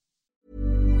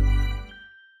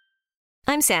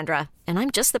 I'm Sandra, and I'm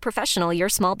just the professional your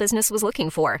small business was looking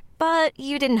for. But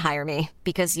you didn't hire me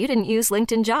because you didn't use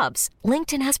LinkedIn Jobs.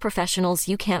 LinkedIn has professionals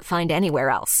you can't find anywhere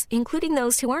else, including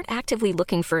those who aren't actively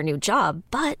looking for a new job,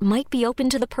 but might be open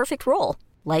to the perfect role,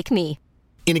 like me.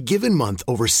 In a given month,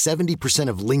 over 70%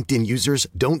 of LinkedIn users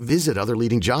don't visit other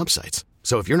leading job sites.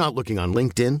 So if you're not looking on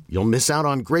LinkedIn, you'll miss out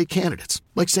on great candidates,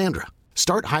 like Sandra.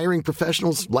 Start hiring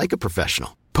professionals like a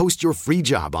professional. Post your free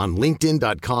job on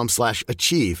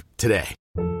linkedin.com/achieve today.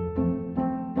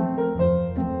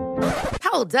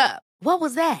 Hold up. What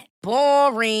was that?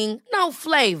 Boring. No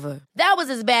flavor. That was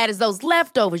as bad as those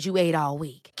leftovers you ate all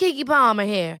week. Keke Palmer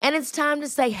here, and it's time to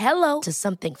say hello to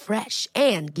something fresh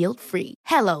and guilt-free.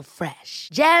 Hello Fresh.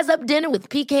 Jazz up dinner with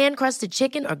pecan-crusted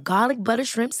chicken or garlic butter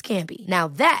shrimp scampi. Now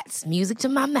that's music to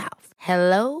my mouth.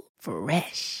 Hello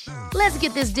Fresh. Let's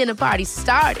get this dinner party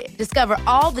started. Discover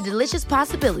all the delicious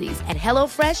possibilities at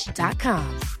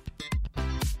hellofresh.com.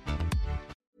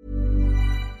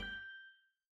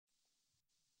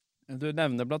 Du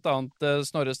nevner blant annet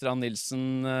Snorre Strand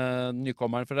Nilsen,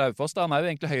 nykommeren fra Raufoss. Han jo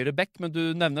egentlig høyre bekk, men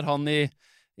du nevner han i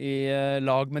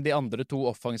lag med de andre to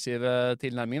offensive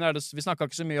tilnærmingene. Vi snakket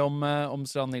ikke så mye om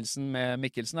Strand Nilsen med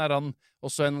Mikkelsen. Han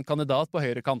også en kandidat på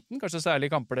høyre kanten? Kanskje særlig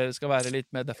i kamper dere skal være litt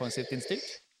mer defensivt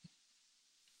innstilt?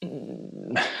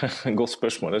 Godt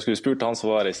spørsmål. Jeg skulle spurt han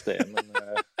som var i sted, men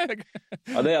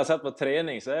ja, det jeg har sett på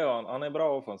trening, så jo han bra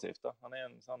offensivt. Da. Han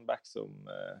en sånn back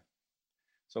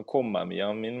som kommer mye.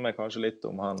 Han minner meg kanskje litt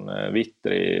om han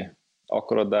Vitri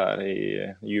akkurat der i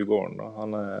Djurgården. Da.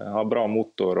 Han har bra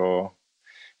motor og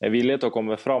villig til å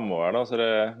komme fremover. Da,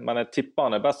 men jeg tipper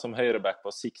han best som høyreback på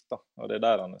sikt, da. Og det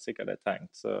der han sikkert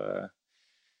tenkt. Så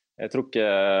jeg tror ikke,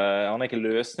 han ikke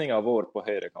løsningen vår på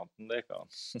høyrekanten, det ikke han.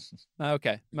 Nei, ok.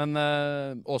 Men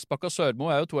Åsbakk og Sørmo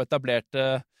jo to etablerte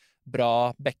bra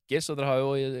bekker, så dere har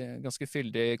jo ganske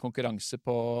fyldig konkurranse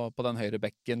på den høyre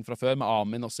bekken fra før, med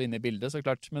Amin også inne i bildet, så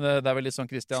klart. Men det vel litt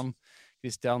sånn Christian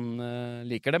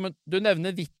liker det. Men du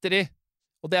nevner Vitri,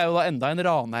 og det jo da enda en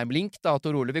Ranheim-link, da,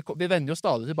 Tor Ole. Vi vender jo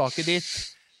stadig tilbake dit.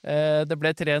 Det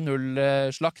ble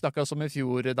 3-0-slakt, akkurat som i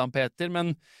fjor, Dan Peter,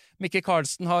 men Mikke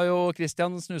Karlsen har jo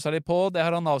Christian snuset litt på, det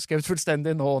har han avskrevet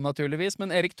fullstendig nå, naturligvis,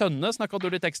 men Erik Tønne, snakket du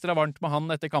litt ekstra varmt med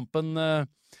han etter kampen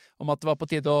om at det var på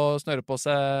tide å snøre på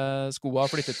seg skoene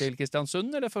og flytte til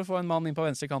Kristiansund, eller for å få en mann inn på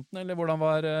venstrekanten, eller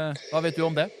hva vet du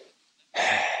om det?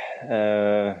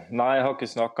 Nei, jeg har ikke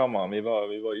snakket med han. Vi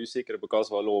var usikre på hva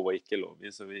som var lov og ikke lov,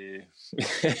 så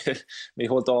vi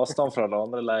holdt avstand fra den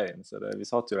andre leiren, så vi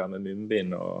satt jo der med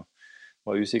munnbind og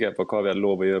var usikre på hva vi hadde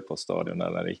lov å gjøre på stadion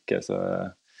eller ikke,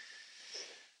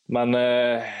 men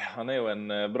han jo en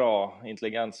bra,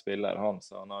 intelligent spiller,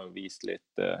 så han har jo vist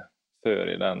litt før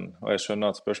i den, og jeg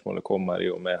skjønner at spørsmålet kommer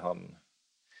jo med han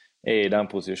i den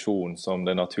posisjonen som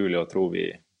det naturlig å tro vi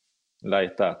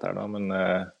leter etter, da, men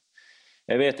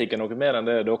jeg vet ikke noe mer enn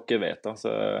det dere vet,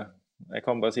 så jeg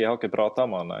kan bare si jeg har ikke pratet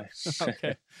med han, nei.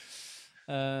 Okay.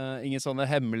 Ingen sånne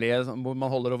hemmelige hvor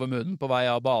man holder over munnen på vei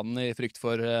av banen i frykt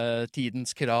for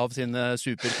tidens krav, sine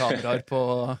superkameraer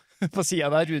på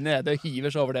siden der. Rune Ede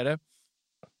hiver seg over dere.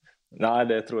 Nei,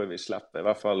 det tror jeg vi slipper. I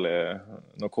hvert fall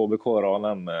når KBK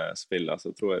Ranheim spiller,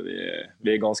 så tror jeg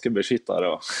vi ganske beskyttet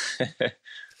da.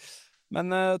 Men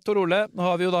Tor Ole, nå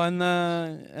har vi jo da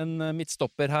en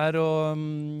midtstopper her,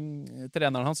 og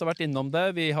treneren hans har vært innom det.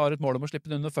 Vi har et mål om å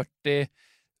slippe den under 40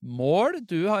 mål.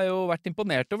 Du har jo vært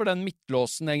imponert over den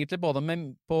midtlåsen, egentlig, både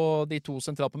på de to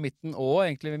sentralt på midten, og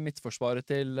egentlig midtforsvaret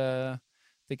til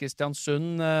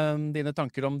Kristiansund. Dine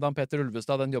tanker om Dan Peter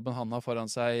Ulvestad, den jobben han har foran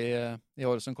seg i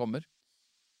året som kommer?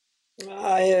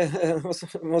 Nei,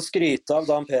 jeg må skryte av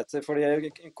Dan Peter, fordi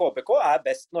KBK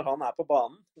best når han på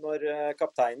banen. Når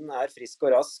kapteinen frisk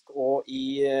og rask og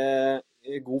i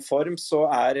god form, så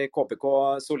KBK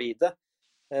solide.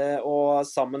 Og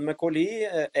sammen med Colli,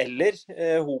 eller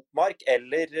Hopmark,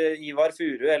 eller Ivar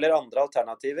Furu, eller andre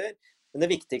alternativer. Men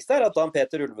det viktigste at Dan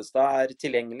Peter Ulvestad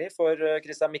tilgjengelig for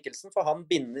Christian Mikkelsen, for han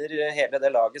binder hele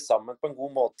det laget sammen på en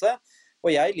god måte. Og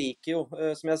jeg liker jo,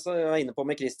 som jeg var inne på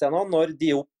med Christian nå, når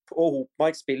Diop og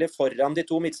Hopmark spiller foran de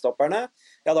to midtstopperne,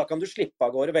 ja, da kan du slippe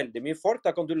av gårde veldig mye folk,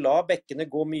 da kan du la bekkene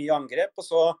gå mye i angrep,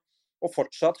 og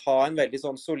fortsatt ha en veldig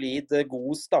sånn solid,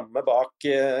 god stamme bak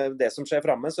det som skjer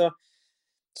fremme. Så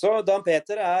Dan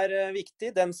Peter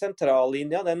viktig. Den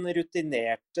sentrallinja, den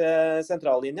rutinerte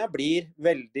sentrallinja, blir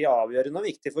veldig avgjørende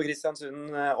og viktig for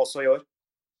Kristiansund også i år.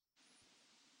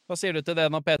 Hva sier du til det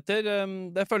nå, Peter?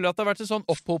 Jeg føler at det har vært en sånn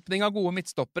opphopning av gode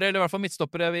midtstoppere, eller i hvert fall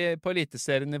midtstoppere på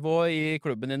eliteserienivå i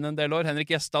klubben din en del år.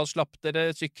 Henrik Gjesdal slapp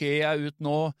dere, Psyké ut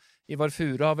nå, Ivar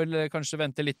Furu har vel kanskje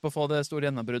ventet litt på å få det store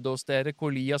gjennombruddet hos dere,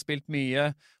 Colli har spilt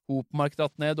mye, Hopmark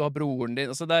dratt ned, du har broren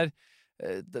din, altså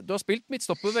du har spilt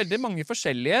midtstopper veldig mange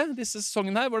forskjellige disse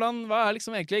sesongene her. Hva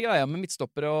liksom egentlig greia med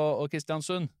midtstoppere og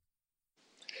Kristiansund?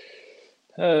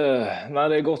 Nei,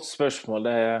 det et godt spørsmål.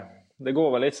 Det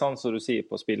går vel litt sånn som du sier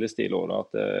på spillestil også,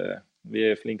 at vi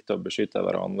flinke til å beskytte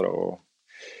hverandre.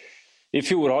 Og i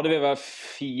fjor hadde vi vel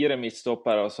 4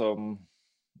 midtstoppere som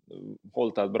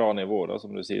holdt et bra nivå, da,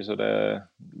 som du sier. Så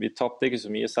vi tappte ikke så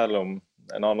mye, selv om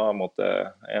en annen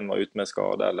en var ute med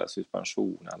skade eller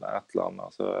suspensjon eller et eller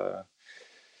annet. Så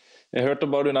jeg hørte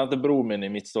bare du nevnte broren min i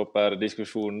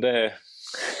midtstopperdiskusjonen. Jeg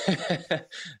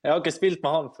har ikke spilt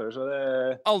med han før, så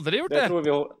Aldri gjort det? Tror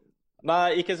vi...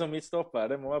 Nei, ikke som midtstopper,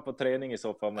 det må være på trening i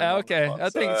så fall. Ja, ok.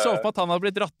 Jeg tenkte så på at han har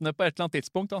blitt dratt ned på et eller annet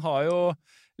tidspunkt. Han har jo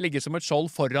ligget som et skjold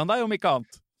foran deg, om ikke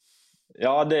annet.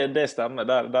 Ja, det stemmer.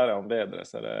 Der han bedre.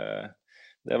 Så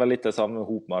det vel litt det samme med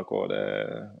Hopmark også.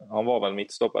 Han var vel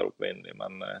midtstopper opprinnelig,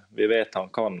 men vi vet han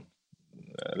kan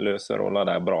løse roller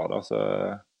der bra. Da, så.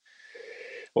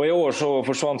 Og i år så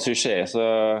forsvant Psyché, så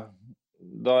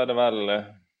da det vel,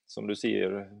 som du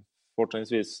sier,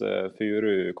 fortrinnsvis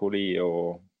Furu, Colli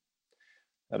og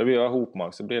det blir jo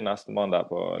Hopmark, så blir neste mann der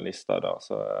på lista da,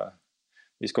 så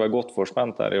vi skal være godt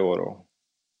forspent her i år også.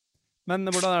 Men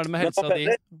hvordan det med helsa di?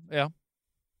 Ja.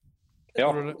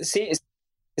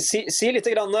 Si litt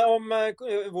grann om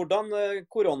hvordan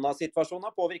koronasituasjonen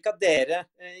har påvirket dere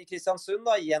i Kristiansund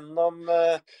da, gjennom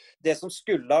det som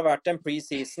skulle ha vært en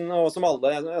pre-season, og som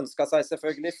alle ønsket seg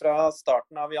selvfølgelig fra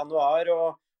starten av januar,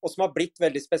 og som har blitt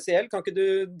veldig spesiell. Kan ikke du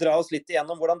dra oss litt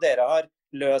igjennom hvordan dere har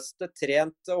løst det,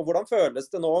 trent, og hvordan føles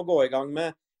det nå å gå i gang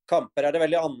med kamper? Det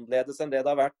veldig annerledes enn det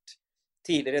har vært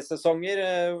tidligere sesonger?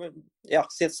 Ja,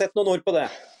 sett noen ord på det.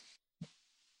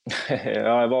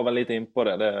 Ja, jeg var vel litt inne på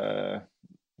det.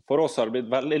 For oss har det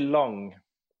blitt veldig lang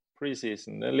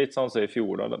pre-season. Det litt sånn som i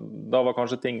fjor. Da var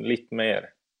kanskje ting litt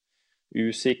mer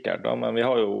usikkert, da. Men vi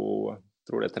har jo,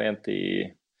 tror jeg, trent i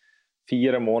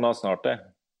 4 måneder snart,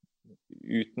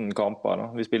 uten kamper. Da.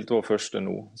 Vi spilte vår første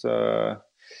nå, så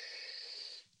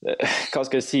hva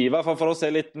skal jeg si, I hvert fall for oss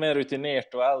litt mer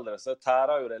rutinert og eldre, så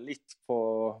tærer jo det litt på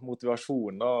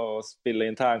motivasjonen da, å spille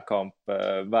internkamp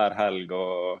hver helg.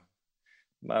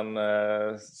 Men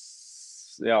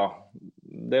ja,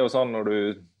 det jo sånn når du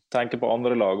tenker på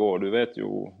andre lag også, du vet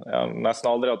jo, jeg har nesten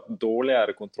aldri hatt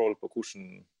dårligere kontroll på hvordan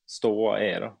ståa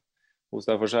da, hos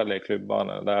de forskjellige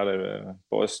klubbene.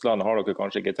 På Østlandet har dere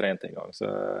kanskje ikke trent engang, så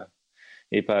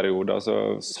I perioder. Så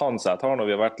sånn sett har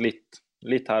vi vært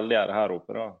litt heldigere her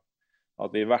oppe da.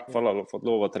 At vi I hvert fall har fått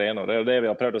lov å trene. Og det det vi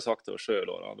har prøvd å sagt til oss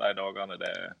selv da, de dagene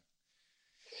det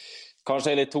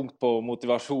kanskje litt tungt på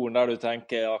motivasjon der du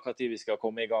tenker ja, hva tid vi skal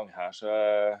komme I gang her. Så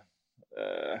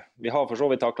vi har for så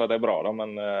vidt taklet det bra da,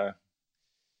 men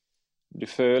du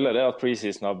føler det at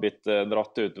preseason har blitt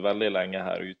dratt ut veldig lenge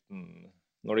her uten,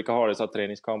 når du ikke har disse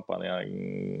treningskampene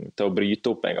til å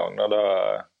bryte opp en gang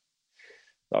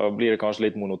da blir det kanskje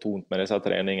litt monotont med disse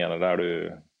treningene der du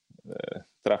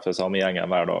treffer samme gjengen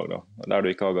hver dag da, der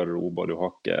du ikke har garderobe og du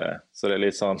har ikke, så det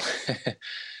litt sånn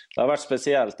det har vært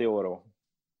spesielt I år også.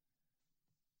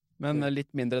 Men litt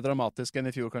mindre dramatisk enn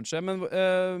I fjor kanskje, men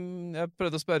jeg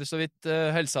prøvde å spørre så vidt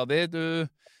helsa di,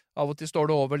 av og til står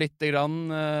du over litt grann,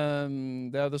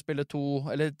 det å spille 2,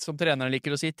 eller som treneren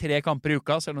liker å si, 3 kamper I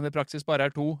uka, selv om det praksis bare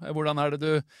 2. Hvordan det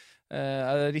du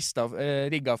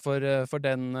rigget for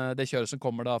det kjøret som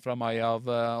kommer da fra mai av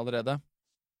allerede?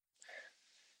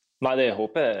 Nei, det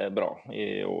håper jeg bra I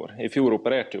år. I fjor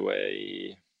opererte jo jeg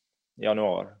I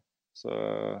januar, så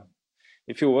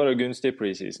I fjor var det gunstig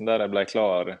preseason, der jeg ble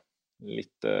klar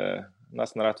litt,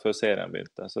 nesten rett før serien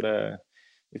begynte, så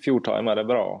I fjor timer det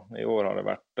bra. I år har det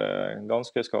vært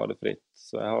ganske skadefritt,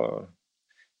 så jeg har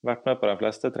vært med på de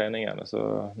fleste treningene. Så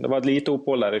det var et lite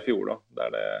opphold der I fjor, da,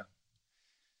 der det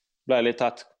ble litt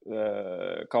tett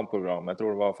kampprogram. Jeg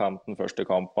tror det var 15 første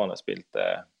kampene spilte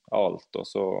alt, og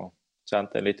så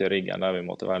kjente jeg litt I ryggen der vi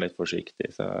måtte være litt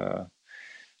forsiktige. Så,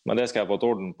 men det skal jeg få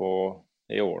orden på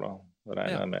I år, da,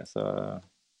 regner jeg med. Så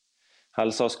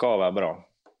helsa skal være bra.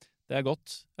 Det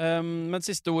godt. Men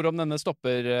siste ord om denne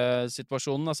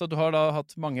stoppersituasjonen. Altså, du har da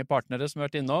hatt mange partnere som har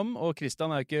vært innom, og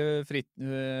Christian jo ikke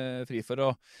fri for å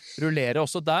rullere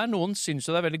også der. Noen synes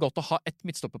jo det veldig godt å ha et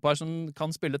midtstopperpar som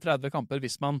kan spille 30 kamper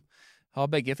hvis man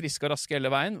har begge friske og raske hele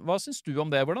veien. Hva synes du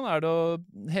om det? Hvordan det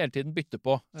å hele tiden bytte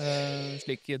på,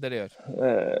 slik dere gjør?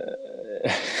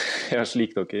 Ja,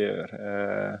 slik dere gjør.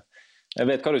 Jeg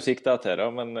vet hva du sikter til, da,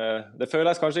 men det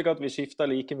føles kanskje ikke at vi skifter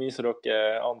like mye som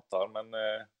dere antar, men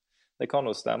det kan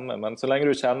jo stemme, men så lenge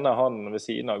du kjenner han ved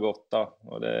siden av godt da,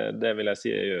 og det vil jeg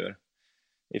si jeg gjør.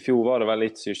 I fjor var det vel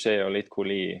litt Suchet og litt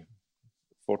Colli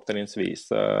fortrinnsvis,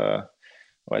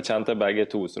 og jeg kjente begge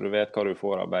to, så du vet hva du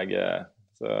får av begge.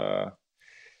 Så.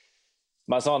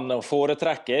 Men sånn, å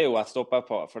foretrekke jo et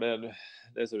stopperpar, for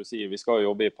det som du sier, vi skal jo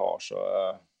jobbe I par, så,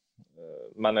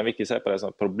 men jeg vil ikke se på det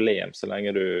som et problem, så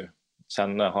lenge du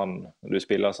kjenner han du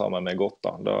spiller sammen med godt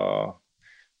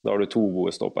da har du 2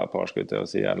 gode stopperpar, skulle jeg til å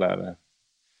si, eller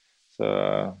så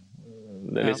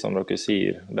det litt som dere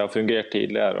sier, det har fungert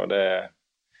tidligere,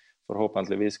 og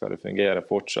forhåpentligvis skal det fungere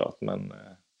fortsatt, men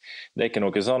det ikke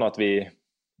noe sånn at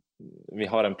vi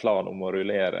har en plan om å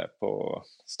rullere på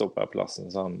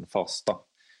stopperplassen sånn fast da.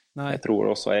 Nei. Jeg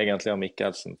tror også egentlig at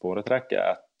Mikkelsen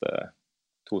foretrekker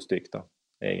 2 stykk da,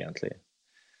 egentlig.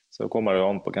 Så kommer det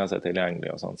jo an på hvem som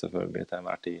tilgjengelig og sånn, selvfølgelig, til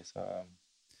enhver tid, så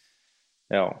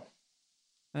ja.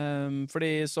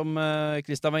 Fordi som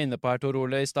Christian var inne på her, Tor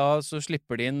Ole, I sted, så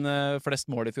slipper de inn flest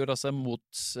mål I fjor, altså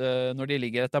mot når de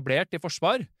ligger etablert I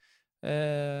forsvar.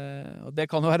 Og det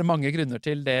kan jo være mange grunner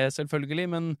til det, selvfølgelig,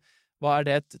 men hva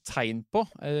det et tegn på?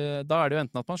 Da det jo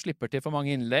enten at man slipper til for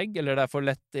mange innlegg, eller det for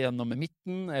lett gjennom I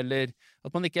midten, eller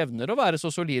at man ikke evner å være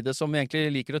så solide som vi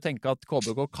egentlig liker å tenke at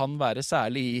KBK kan være,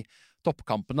 særlig I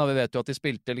toppkampen. Vi vet jo at de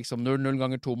spilte liksom 0-0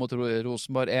 ganger 2 mot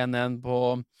Rosenborg, 1-1 på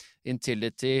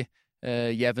Intility,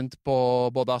 jevnt på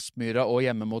både Aspmyra og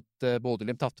hjemme mot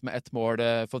Bodø-Glimt, tatt med 1 mål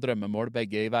for drømmemål,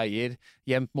 begge I veier,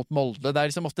 jevnt mot Molde. Det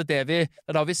liksom ofte det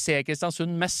da vi ser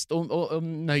Kristiansund mest og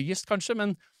nøyest kanskje,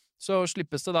 men så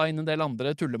slippes det da inn en del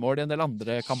andre tullemål I en del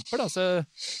andre kamper da, så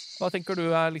hva tenker du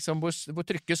liksom, hvor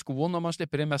trykker skoen når man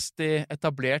slipper inn mest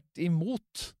etablert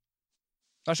imot?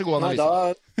 Vær så god,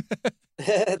 Anna-Lise.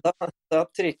 Da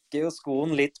trykker jo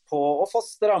skoen litt på å få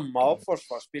strammet opp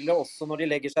forsvarsspillet også når de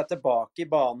legger seg tilbake I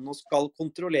banen og skal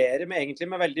kontrollere egentlig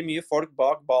med veldig mye folk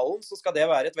bak ballen, så skal det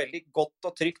være et veldig godt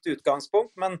og trygt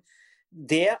utgangspunkt, men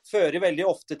det fører veldig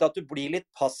ofte til at du blir litt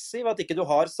passiv, at ikke du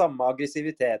har samme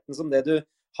aggressiviteten som det du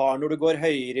har når du går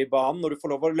høyere I banen, når du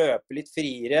får lov å løpe litt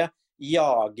friere,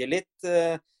 jage litt.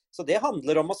 Så det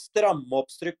handler om å stramme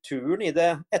opp strukturen I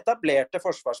det etablerte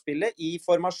forsvarsspillet, I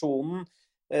formasjonen,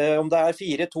 Om det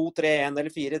 4-2-3-1 eller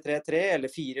 4-3-3 eller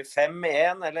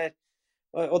 4-5-1 eller...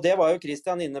 Og det var jo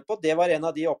Christian inne på, det var en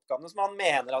av de oppgavene som han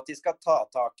mener at de skal ta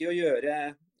tak i og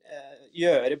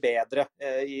gjøre bedre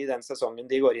i den sesongen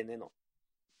de går inn i nå.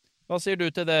 Hva sier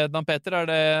du til det, Dan Peter? Er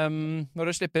det,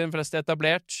 når du slipper inn flest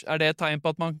etablert, er det et tegn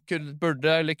på at man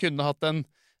burde eller kunne hatt en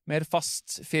mer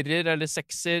fast firer eller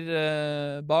sekser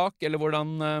bak, eller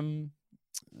hvordan,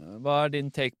 hva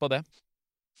din take på det?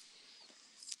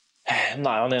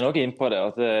 Nei, han nok inne på det,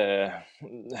 at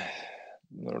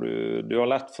når du har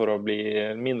lett for å bli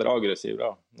mindre aggressiv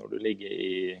da, når du ligger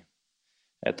i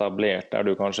etablert, der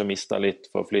du kanskje mister litt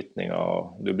forflytninger,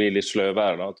 og du blir litt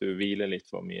sløvere, da, at du hviler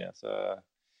litt for mye, så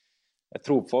jeg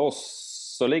tror for oss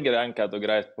så ligger det enkelt og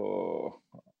greit på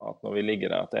at når vi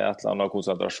ligger der, at det et eller annet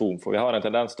konsentrasjon. For vi har en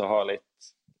tendens til å ha litt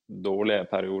dårlige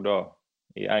perioder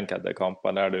i enkelte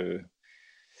kamper der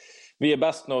vi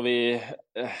best når vi,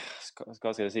 hva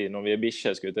skal jeg si, når vi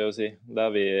bikkjer, skulle jeg til å si. Der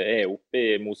vi oppe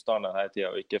i motstanderen hele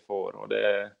tiden og ikke får. Og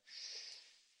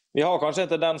vi har kanskje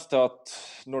en tendens til at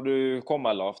når du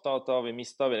kommer lavt, at da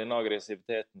mister vi den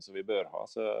aggressiviteten som vi bør ha.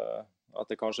 Så at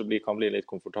det kanskje kan bli litt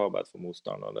komfortabelt for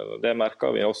motstanderen. Det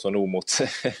merker vi også nå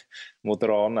mot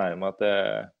Ranheim. At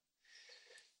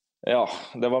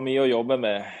det var mye å jobbe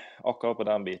med akkurat på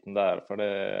den biten der. For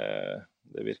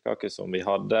det virker ikke som vi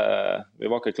var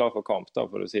ikke klar for kamp da,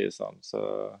 for å si det sånn. Så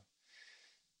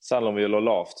selv om vi lå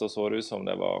lavt, så det ut som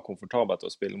det var komfortabelt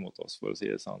å spille mot oss, for å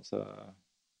si det sånn. Så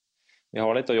vi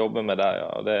har litt å jobbe med der,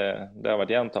 ja. Det har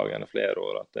vært gjentagende flere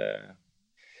år at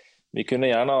vi kunne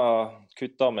gjerne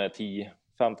kutta med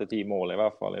 5-10 mål i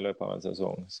hvert fall i løpet av en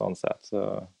sesong, sånn sett. Så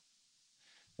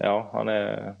ja,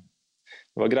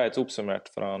 det var greit oppsummert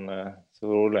for han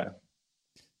så rolig.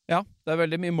 Ja, det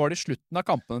veldig mye mål i slutten av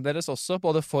kampene deres også,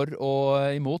 både for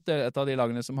og imot. Det et av de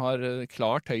lagene som har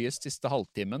klart høyest siste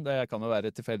halvtimen. Det kan jo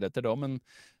være tilfeldigheter da, men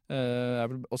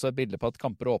vel også et bilde på at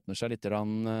kamper åpner seg litt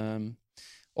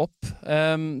opp.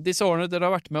 Disse årene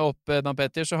dere har vært med opp, Dan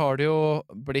Peter, så har det jo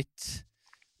blitt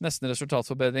nesten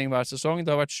resultatforbedring hver sesong. Det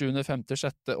har vært 7., 5.,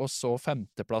 6. og så 5.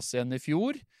 plass igjen i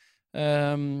fjor.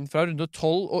 Fra runde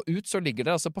 12 og ut så ligger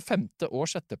det altså på 5. og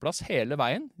 6. plass hele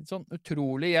veien. Sånn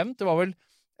utrolig jevnt. Det var vel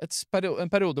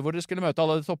en periode hvor dere skulle møte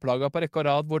alle topplagene på rekke og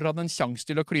rad, hvor dere hadde en sjanse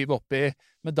til å klyve opp i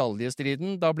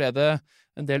medaljestriden. Da ble det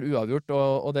en del uavgjort,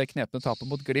 og det knepne tapet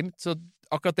mot Glimt. Så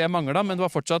akkurat det manglet, men det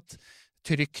var fortsatt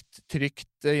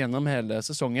trygt gjennom hele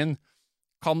sesongen.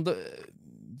 Hva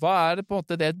det på en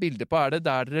måte det et bilde på? Det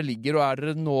der dere ligger, og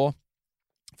dere nå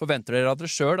forventer dere av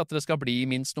dere selv at dere skal bli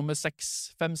minst nummer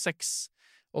 5-6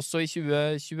 også i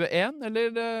 2021, eller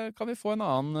kan vi få en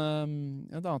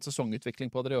annen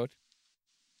sesongutvikling på dere i år?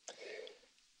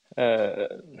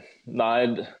 Nei,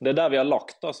 det der vi har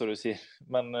lagt da, så du sier.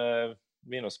 Men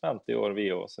vi nå spent i år,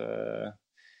 vi også.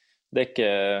 Det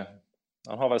ikke...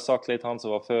 Han har vel sagt litt han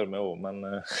som var før med også, men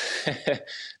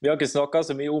vi har ikke snakket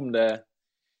så mye om det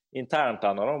internt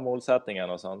ennå,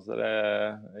 målsettingen og sånn. Så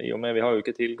i og med vi har jo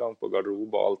ikke tilgang på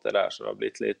garderobe og alt det der, så det har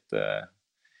blitt litt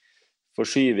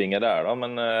forskyvinger der da,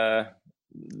 men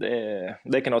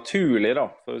det ikke naturlig da,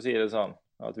 for å si det sånn,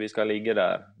 at vi skal ligge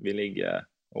der vi ligger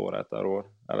år etter år,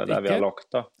 eller der vi har lagt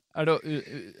da. Det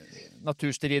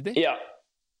naturstridig?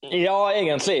 Ja,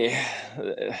 egentlig.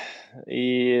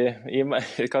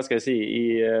 Hva skal jeg si,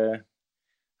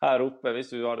 her oppe,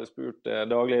 hvis du hadde spurt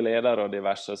daglig leder og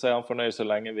diverse, så han fornøyd så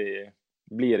lenge vi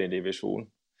blir i divisjon.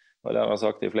 Og det har han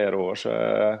sagt i flere år, så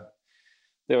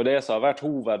det jo det som har vært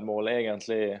hovedmålet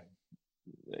egentlig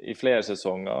i flere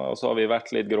sesonger. Og så har vi vært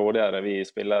litt grådigere, vi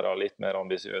spillere, litt mer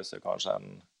ambisiøse kanskje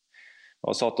enn,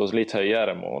 og satt oss litt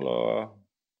høyere mål.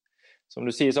 Og som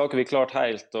du sier, så har ikke vi klart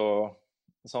helt, og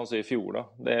sånn som i fjor da.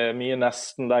 Det mye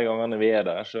nesten de gangene vi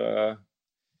der, så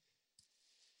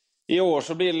i år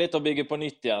så blir det litt å bygge på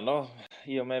nytt igjen da,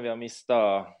 i og med vi har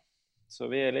mistet, så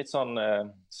vi litt sånn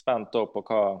spent da på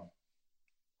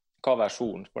hva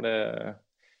versjon, for det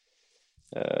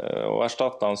å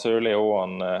erstatte han Sørli og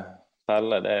han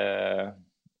Pelle,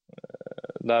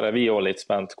 der vi også litt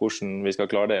spent hvordan vi skal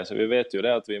klare det, så vi vet jo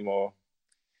det at vi må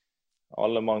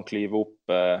alle mann klyve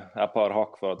opp et par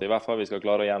hakk for at i hvert fall vi skal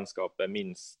klare å gjenskape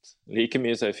minst like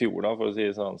mye som i fjor da, for å si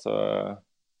det sånn, så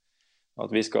at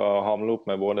vi skal hamle opp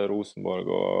med både Rosenborg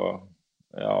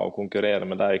og konkurrere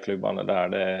med de klubbene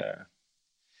der,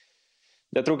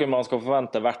 det tror ikke man skal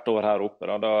forvente hvert år her oppe.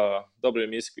 Da blir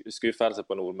det mye skuffelse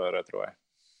på Nordmøre, tror jeg.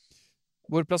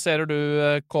 Hvor plasserer du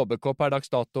KBK per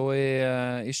dags dato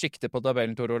i skiktet på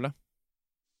tabellen, Tor Ole?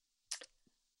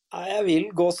 Jeg vil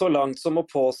gå så langt som å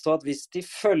påstå at hvis de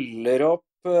følger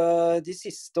opp de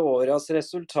siste åras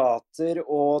resultater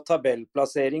og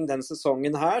tabellplassering den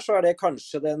sesongen her, så det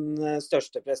kanskje den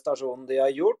største prestasjonen de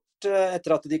har gjort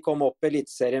etter at de kom opp I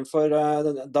Eliteserien. For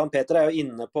Dan Peter jo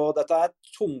inne på, dette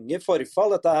tunge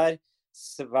forfall, dette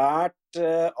svært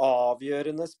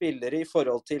avgjørende spillere I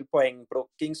forhold til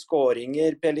poengplukking,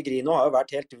 skåringer. Pellegrino har jo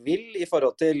vært helt vill I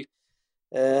forhold til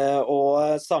å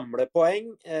samle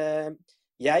poeng.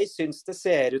 Jeg synes det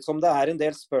ser ut som det en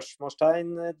del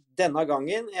spørsmålstegn denne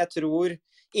gangen. Jeg tror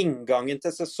inngangen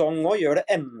til sesong nå gjør det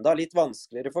enda litt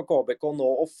vanskeligere for KBK nå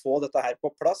å få dette her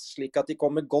på plass, slik at de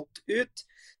kommer godt ut.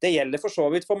 Det gjelder for så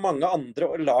vidt for mange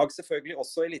andre lag selvfølgelig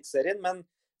også I Eliteserien, men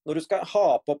når du skal ha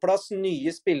på plass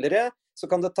nye spillere, så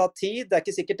kan det ta tid. Det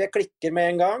ikke sikkert det klikker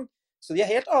med en gang. Så de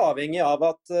helt avhengig av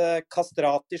at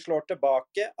Kastrati slår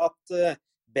tilbake, at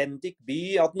Bendik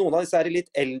By, at noen av disse her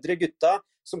litt eldre gutta,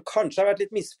 som kanskje har vært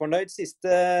litt misfornøyd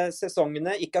siste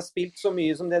sesongene, ikke har spilt så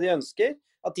mye som det de ønsker,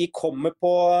 at de kommer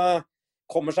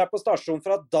seg på stasjon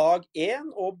fra dag 1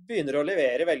 og begynner å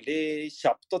levere veldig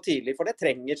kjapt og tidlig, for det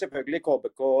trenger selvfølgelig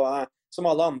KBK som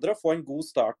alle andre å få en god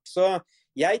start. Så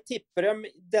jeg tipper dem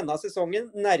denne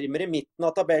sesongen nærmere midten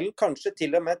av tabellen, kanskje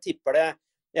til og med tipper det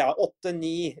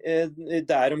 8-9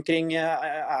 der omkring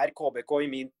KBK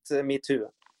I mitt hue.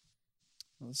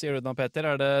 Sier du Dan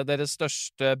Peter, det deres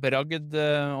største bragd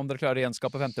om dere klarer å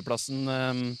gjenskape femteplassen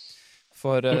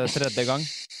for tredje gang?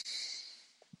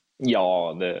 Ja,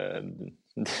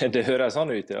 det høres sånn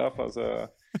ut I hvert fall. Så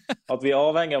at vi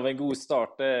avhengig av en god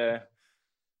start,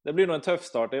 det blir en tøff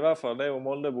start I hvert fall. Det jo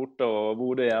Molde borte og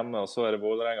Bodø hjemme, og så det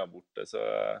Vålerenga borte. Så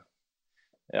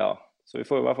ja, så vi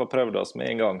får I hvert fall prøvd oss med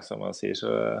en gang, som man sier.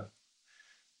 Så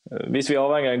hvis vi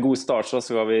avhenger av en god start, så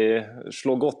skal vi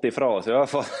slå godt ifra oss I hvert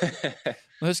fall.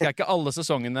 Nå husker jeg ikke alle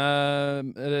sesongene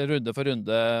runde for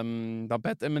runde, Dan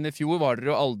Peter, men I fjor var dere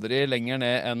jo aldri lenger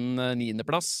ned enn 9.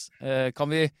 plass.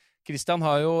 Christian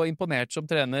har jo imponert som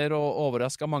trener og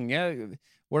overrasket mange.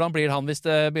 Hvordan blir han hvis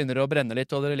det begynner å brenne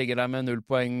litt, og dere ligger der med 0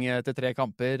 poeng til 3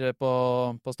 kamper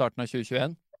på starten av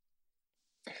 2021?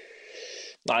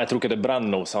 Nei, jeg tror ikke det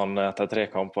brenner hos han etter 3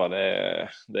 kamper,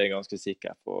 det jeg ganske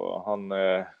sikker på.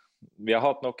 Vi har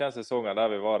hatt noen sesonger der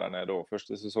vi var der nede da,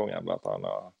 første sesongen blant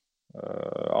annet.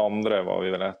 Andre var vi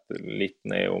vel litt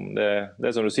ned om.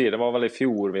 Det som du sier, det var vel I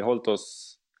fjor vi holdt oss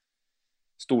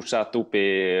stort sett opp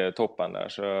I toppen der,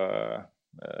 så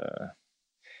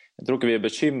jeg tror ikke vi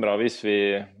bekymret hvis vi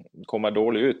kommer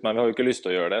dårlig ut, men vi har jo ikke lyst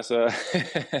til å gjøre det, så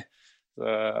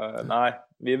nei,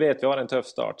 vi vet vi har en tøff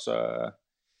start, så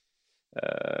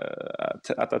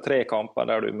etter 3 kamper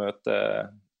der du møter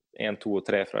 1, 2 og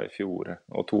 3 fra I fjor,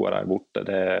 og 2 av dem borte,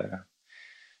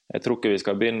 jeg tror ikke vi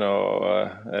skal begynne å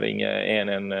ringe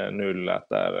 1-1-0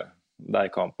 etter de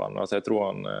kampene. Altså, jeg tror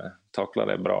han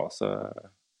takler det bra. Så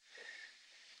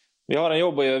vi har en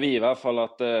jobb å gjøre, I hvert fall,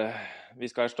 at vi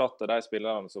skal erstatte de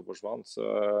spillerne som forsvant. Så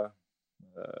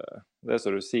det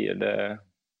som du sier, det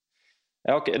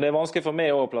vanskelig for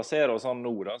meg å plassere oss sånn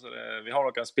nå. Da. Så vi har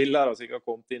noen spillere som ikke har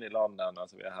kommet inn I landet,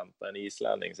 så vi har hentet en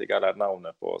islending som ikke har lært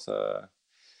navnet på. Så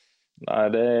nei,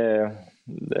 det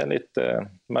litt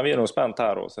men vi nå spent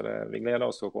her også, så vi gleder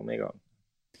oss til å komme I gang.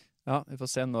 Ja, vi får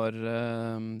se når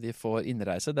de får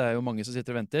innreise. Det jo mange som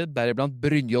sitter og venter. Deriblant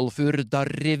Brynjolfur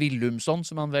Darri Willumsson,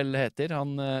 som han vel heter.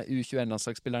 Han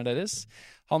U21-landslagsspilleren deres.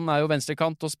 Han jo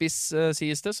venstrekant og spiss,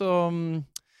 sies det, så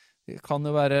kan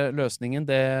jo være løsningen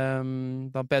det,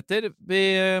 Dan Peter. Vi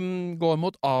går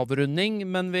mot avrunding,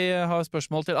 men vi har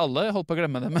spørsmål til alle. Jeg holdt på å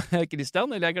glemme det med Christian,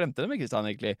 eller jeg glemte det med Christian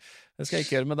egentlig. Det skal jeg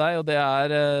ikke gjøre med deg, og det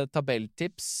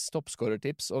tabelltips,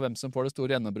 toppskårertips, og hvem som får det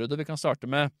store gjennombruddet. Vi kan starte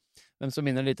med hvem som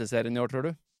vinner Eliteserien I år, tror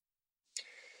du?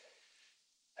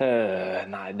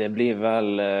 Nei, det blir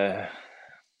vel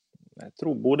jeg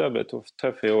tror Bodø blir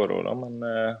tøff I år også, men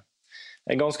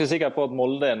jeg ganske sikker på at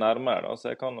Molde nærmere,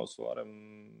 så jeg kan også svare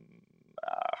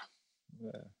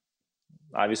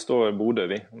nei, vi står Bodø,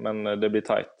 men det blir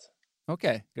tight. Ok,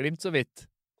 glimt så vidt.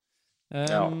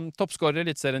 Ja. Toppskårer I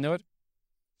Eliteserien I år?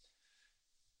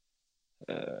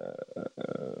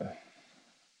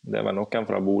 Det vel noen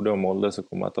fra Bodø og Molde som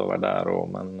kommer til å være der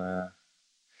også, men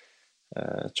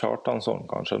Kjartansson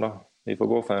kanskje da. Vi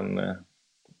får gå for en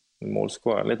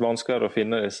målskårer. Litt vanskeligere å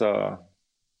finne disse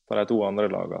på de 2 andre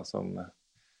lagene som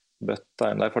bøtter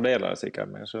inn. De fordeler det sikkert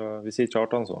med, så vi sier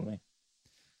Kjartansson.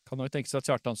 Kan nok tenke seg at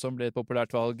Kjartansson blir et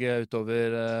populært valg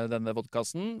utover denne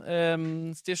podcasten.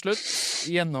 Til slutt,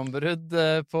 gjennombrudd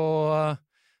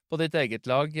på ditt eget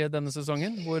lag denne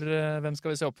sesongen. Hvem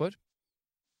skal vi se opp for?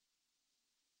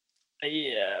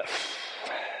 Jeg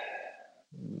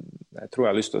tror jeg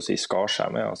har lyst til å si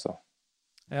Skarsheim, altså.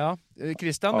 Ja,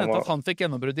 Christian mente at han fikk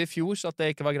gjennombrudd I fjor, så at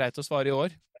det ikke var greit å svare I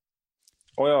år.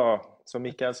 Åja, Så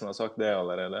Mikkelsen har sagt det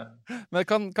allerede. Men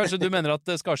kanskje du mener at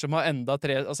Skarsheim har enda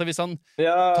 3... Altså hvis han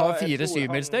tar 4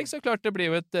 syvmilssteg, så klart det blir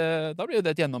jo da blir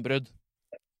det et gjennombrudd.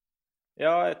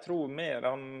 Ja, jeg tror mer.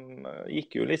 Han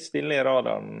gikk jo litt stille i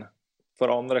radaren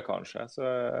for andre, kanskje. Så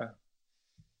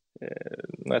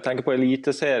når jeg tenker på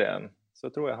eliteserien, så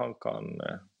tror jeg han kan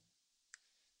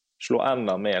slå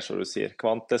enda mer, som du sier,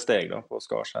 kvantesteg da, på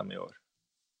Skarsheim i år.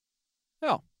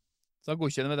 Ja. Så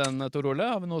godkjenner vi den, Tor Ole.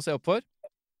 Har vi noe å se opp for?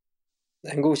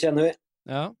 Den godkjenner vi.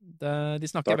 Ja, de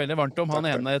snakker veldig varmt om han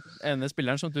ene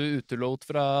spilleren som du utelot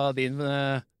fra din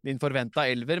forventa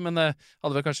elver, men det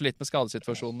hadde vel kanskje litt med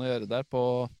skadesituasjonen å gjøre der på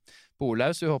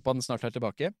Olaus. Vi håper han snart er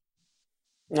tilbake.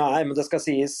 Nei, men det skal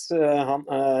sies,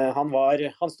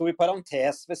 han sto i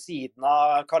parentes ved siden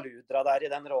av Kaludra der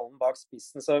i den rollen bak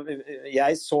spissen, så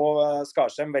jeg så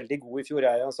Skarsheim veldig god i fjor,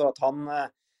 jeg, så at han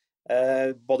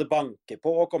både banker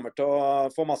på og kommer til å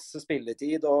få masse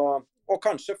spilletid og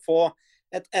kanskje få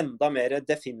et enda mer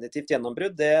definitivt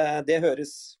gjennombrudd. Det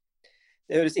høres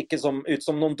ikke ut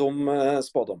som noen dum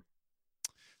spådom.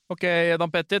 Ok,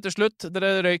 Dan Petter, til slutt.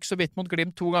 Dere røyk så vidt mot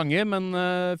Glimt 2 ganger, men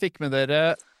fikk med dere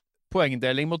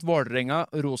poengdeling mot Vålerenga,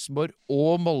 Rosenborg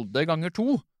og Molde ganger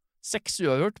 2. 6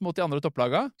 uavgjort mot de andre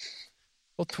topplaga.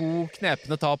 Og 2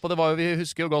 knepende tap, og vi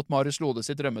husker jo godt Marius Lode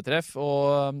sitt drømmetreff,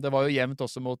 og det var jo jevnt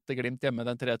også mot Glimt hjemme,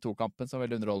 den 3-2-kampen som var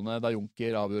veldig underholdende, da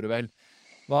Junker avgjorde vel.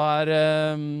 Er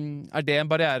det en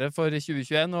barriere for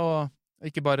 2021, å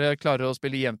ikke bare klare å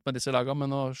spille jevnt med disse lagene,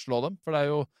 men å slå dem? For det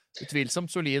er jo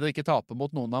utvilsomt solid å ikke tape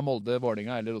mot noen av Molde,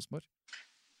 Vålerenga eller Rosenborg.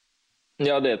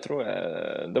 Ja, det tror jeg.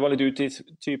 Det var litt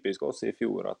utypisk også i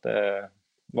fjor, at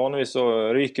vanligvis så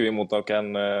ryker vi mot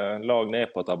noen lag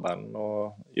ned på tabellen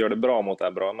og gjør det bra mot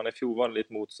det bra, men i fjor var det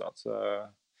litt motsatt. Så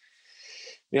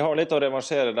vi har litt å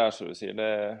revansjere der, som du sier.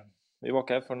 Vi var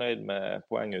ikke helt fornøyd med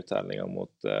poenguttellinga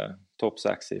mot topp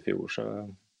 6 i fjor, så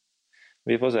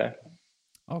vi får se.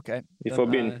 Okay, vi får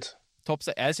begynt.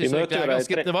 Jeg synes det er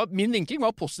ganske... Min vinkling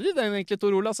var positiv, den egentlig,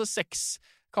 Tor Ole. Altså 6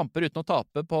 kamper uten å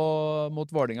tape mot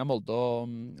Vålerenga, Molde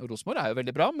og Rosenborg er jo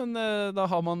veldig bra, men da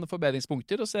har man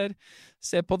forbedringspunkter og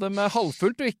ser på det med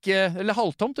halvfullt og ikke, eller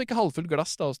halvtomt og ikke halvfullt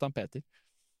glass da hos Dan Peter.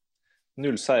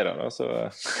 0 seirer da, så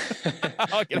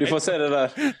du får se det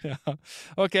der. Ja.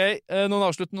 Ok, noen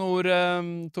avsluttende ord,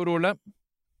 Tor Ole?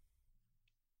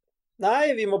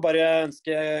 Nei, vi må bare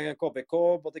ønske KBK,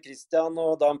 både Christian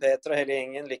og Dan Peter og hele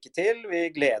gjengen lykke til. Vi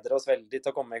gleder oss veldig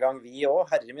til å komme i gang, vi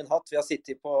også. Herre min hatt, vi har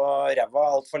sittet på ræva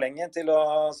alt for lenge, så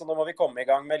nå må vi komme i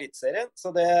gang med elitserien.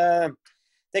 Så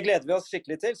det gleder vi oss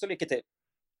skikkelig til, så lykke til.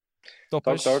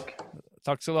 Toppers.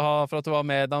 Takk skal du ha for at du var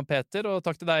med, Dan Peter, og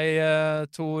takk til deg,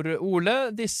 Tor Ole.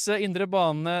 Disse indre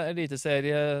banene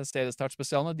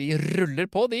eliteserie-seriestartspesialene, de ruller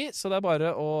på de, så det er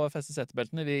bare å feste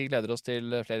setebeltene. Vi gleder oss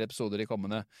til flere episoder de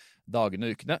kommende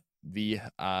dagene og ukene. Vi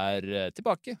er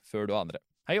tilbake før du aner det.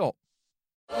 Hei og hå!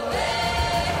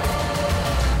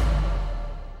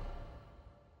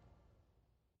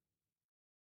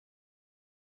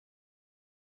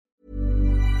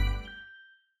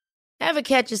 Ever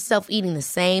catch yourself eating the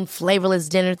same flavorless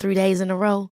dinner 3 days in a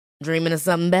row? Dreaming of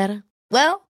something better?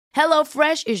 Well,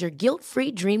 HelloFresh is your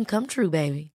guilt-free dream come true,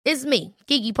 baby. It's me,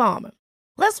 Keke Palmer.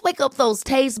 Let's wake up those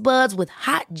taste buds with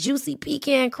hot, juicy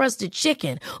pecan-crusted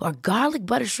chicken or garlic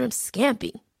butter shrimp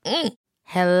scampi.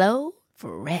 Hello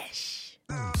Fresh.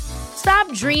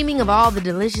 Stop dreaming of all the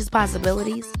delicious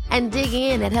possibilities and dig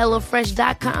in at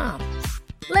HelloFresh.com.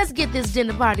 Let's get this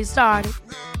dinner party started.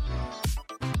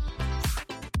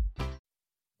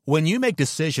 When you make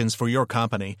decisions for your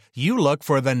company, you look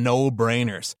for the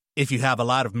no-brainers. If you have a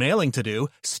lot of mailing to do,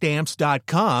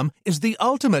 Stamps.com is the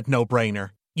ultimate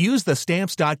no-brainer. Use the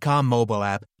Stamps.com mobile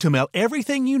app to mail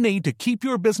everything you need to keep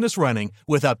your business running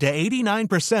with up to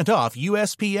 89% off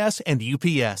USPS and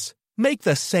UPS. Make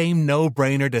the same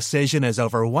no-brainer decision as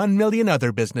over 1 million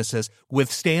other businesses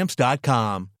with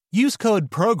Stamps.com. Use code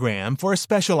PROGRAM for a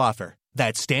special offer.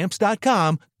 That's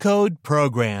Stamps.com, code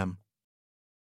PROGRAM.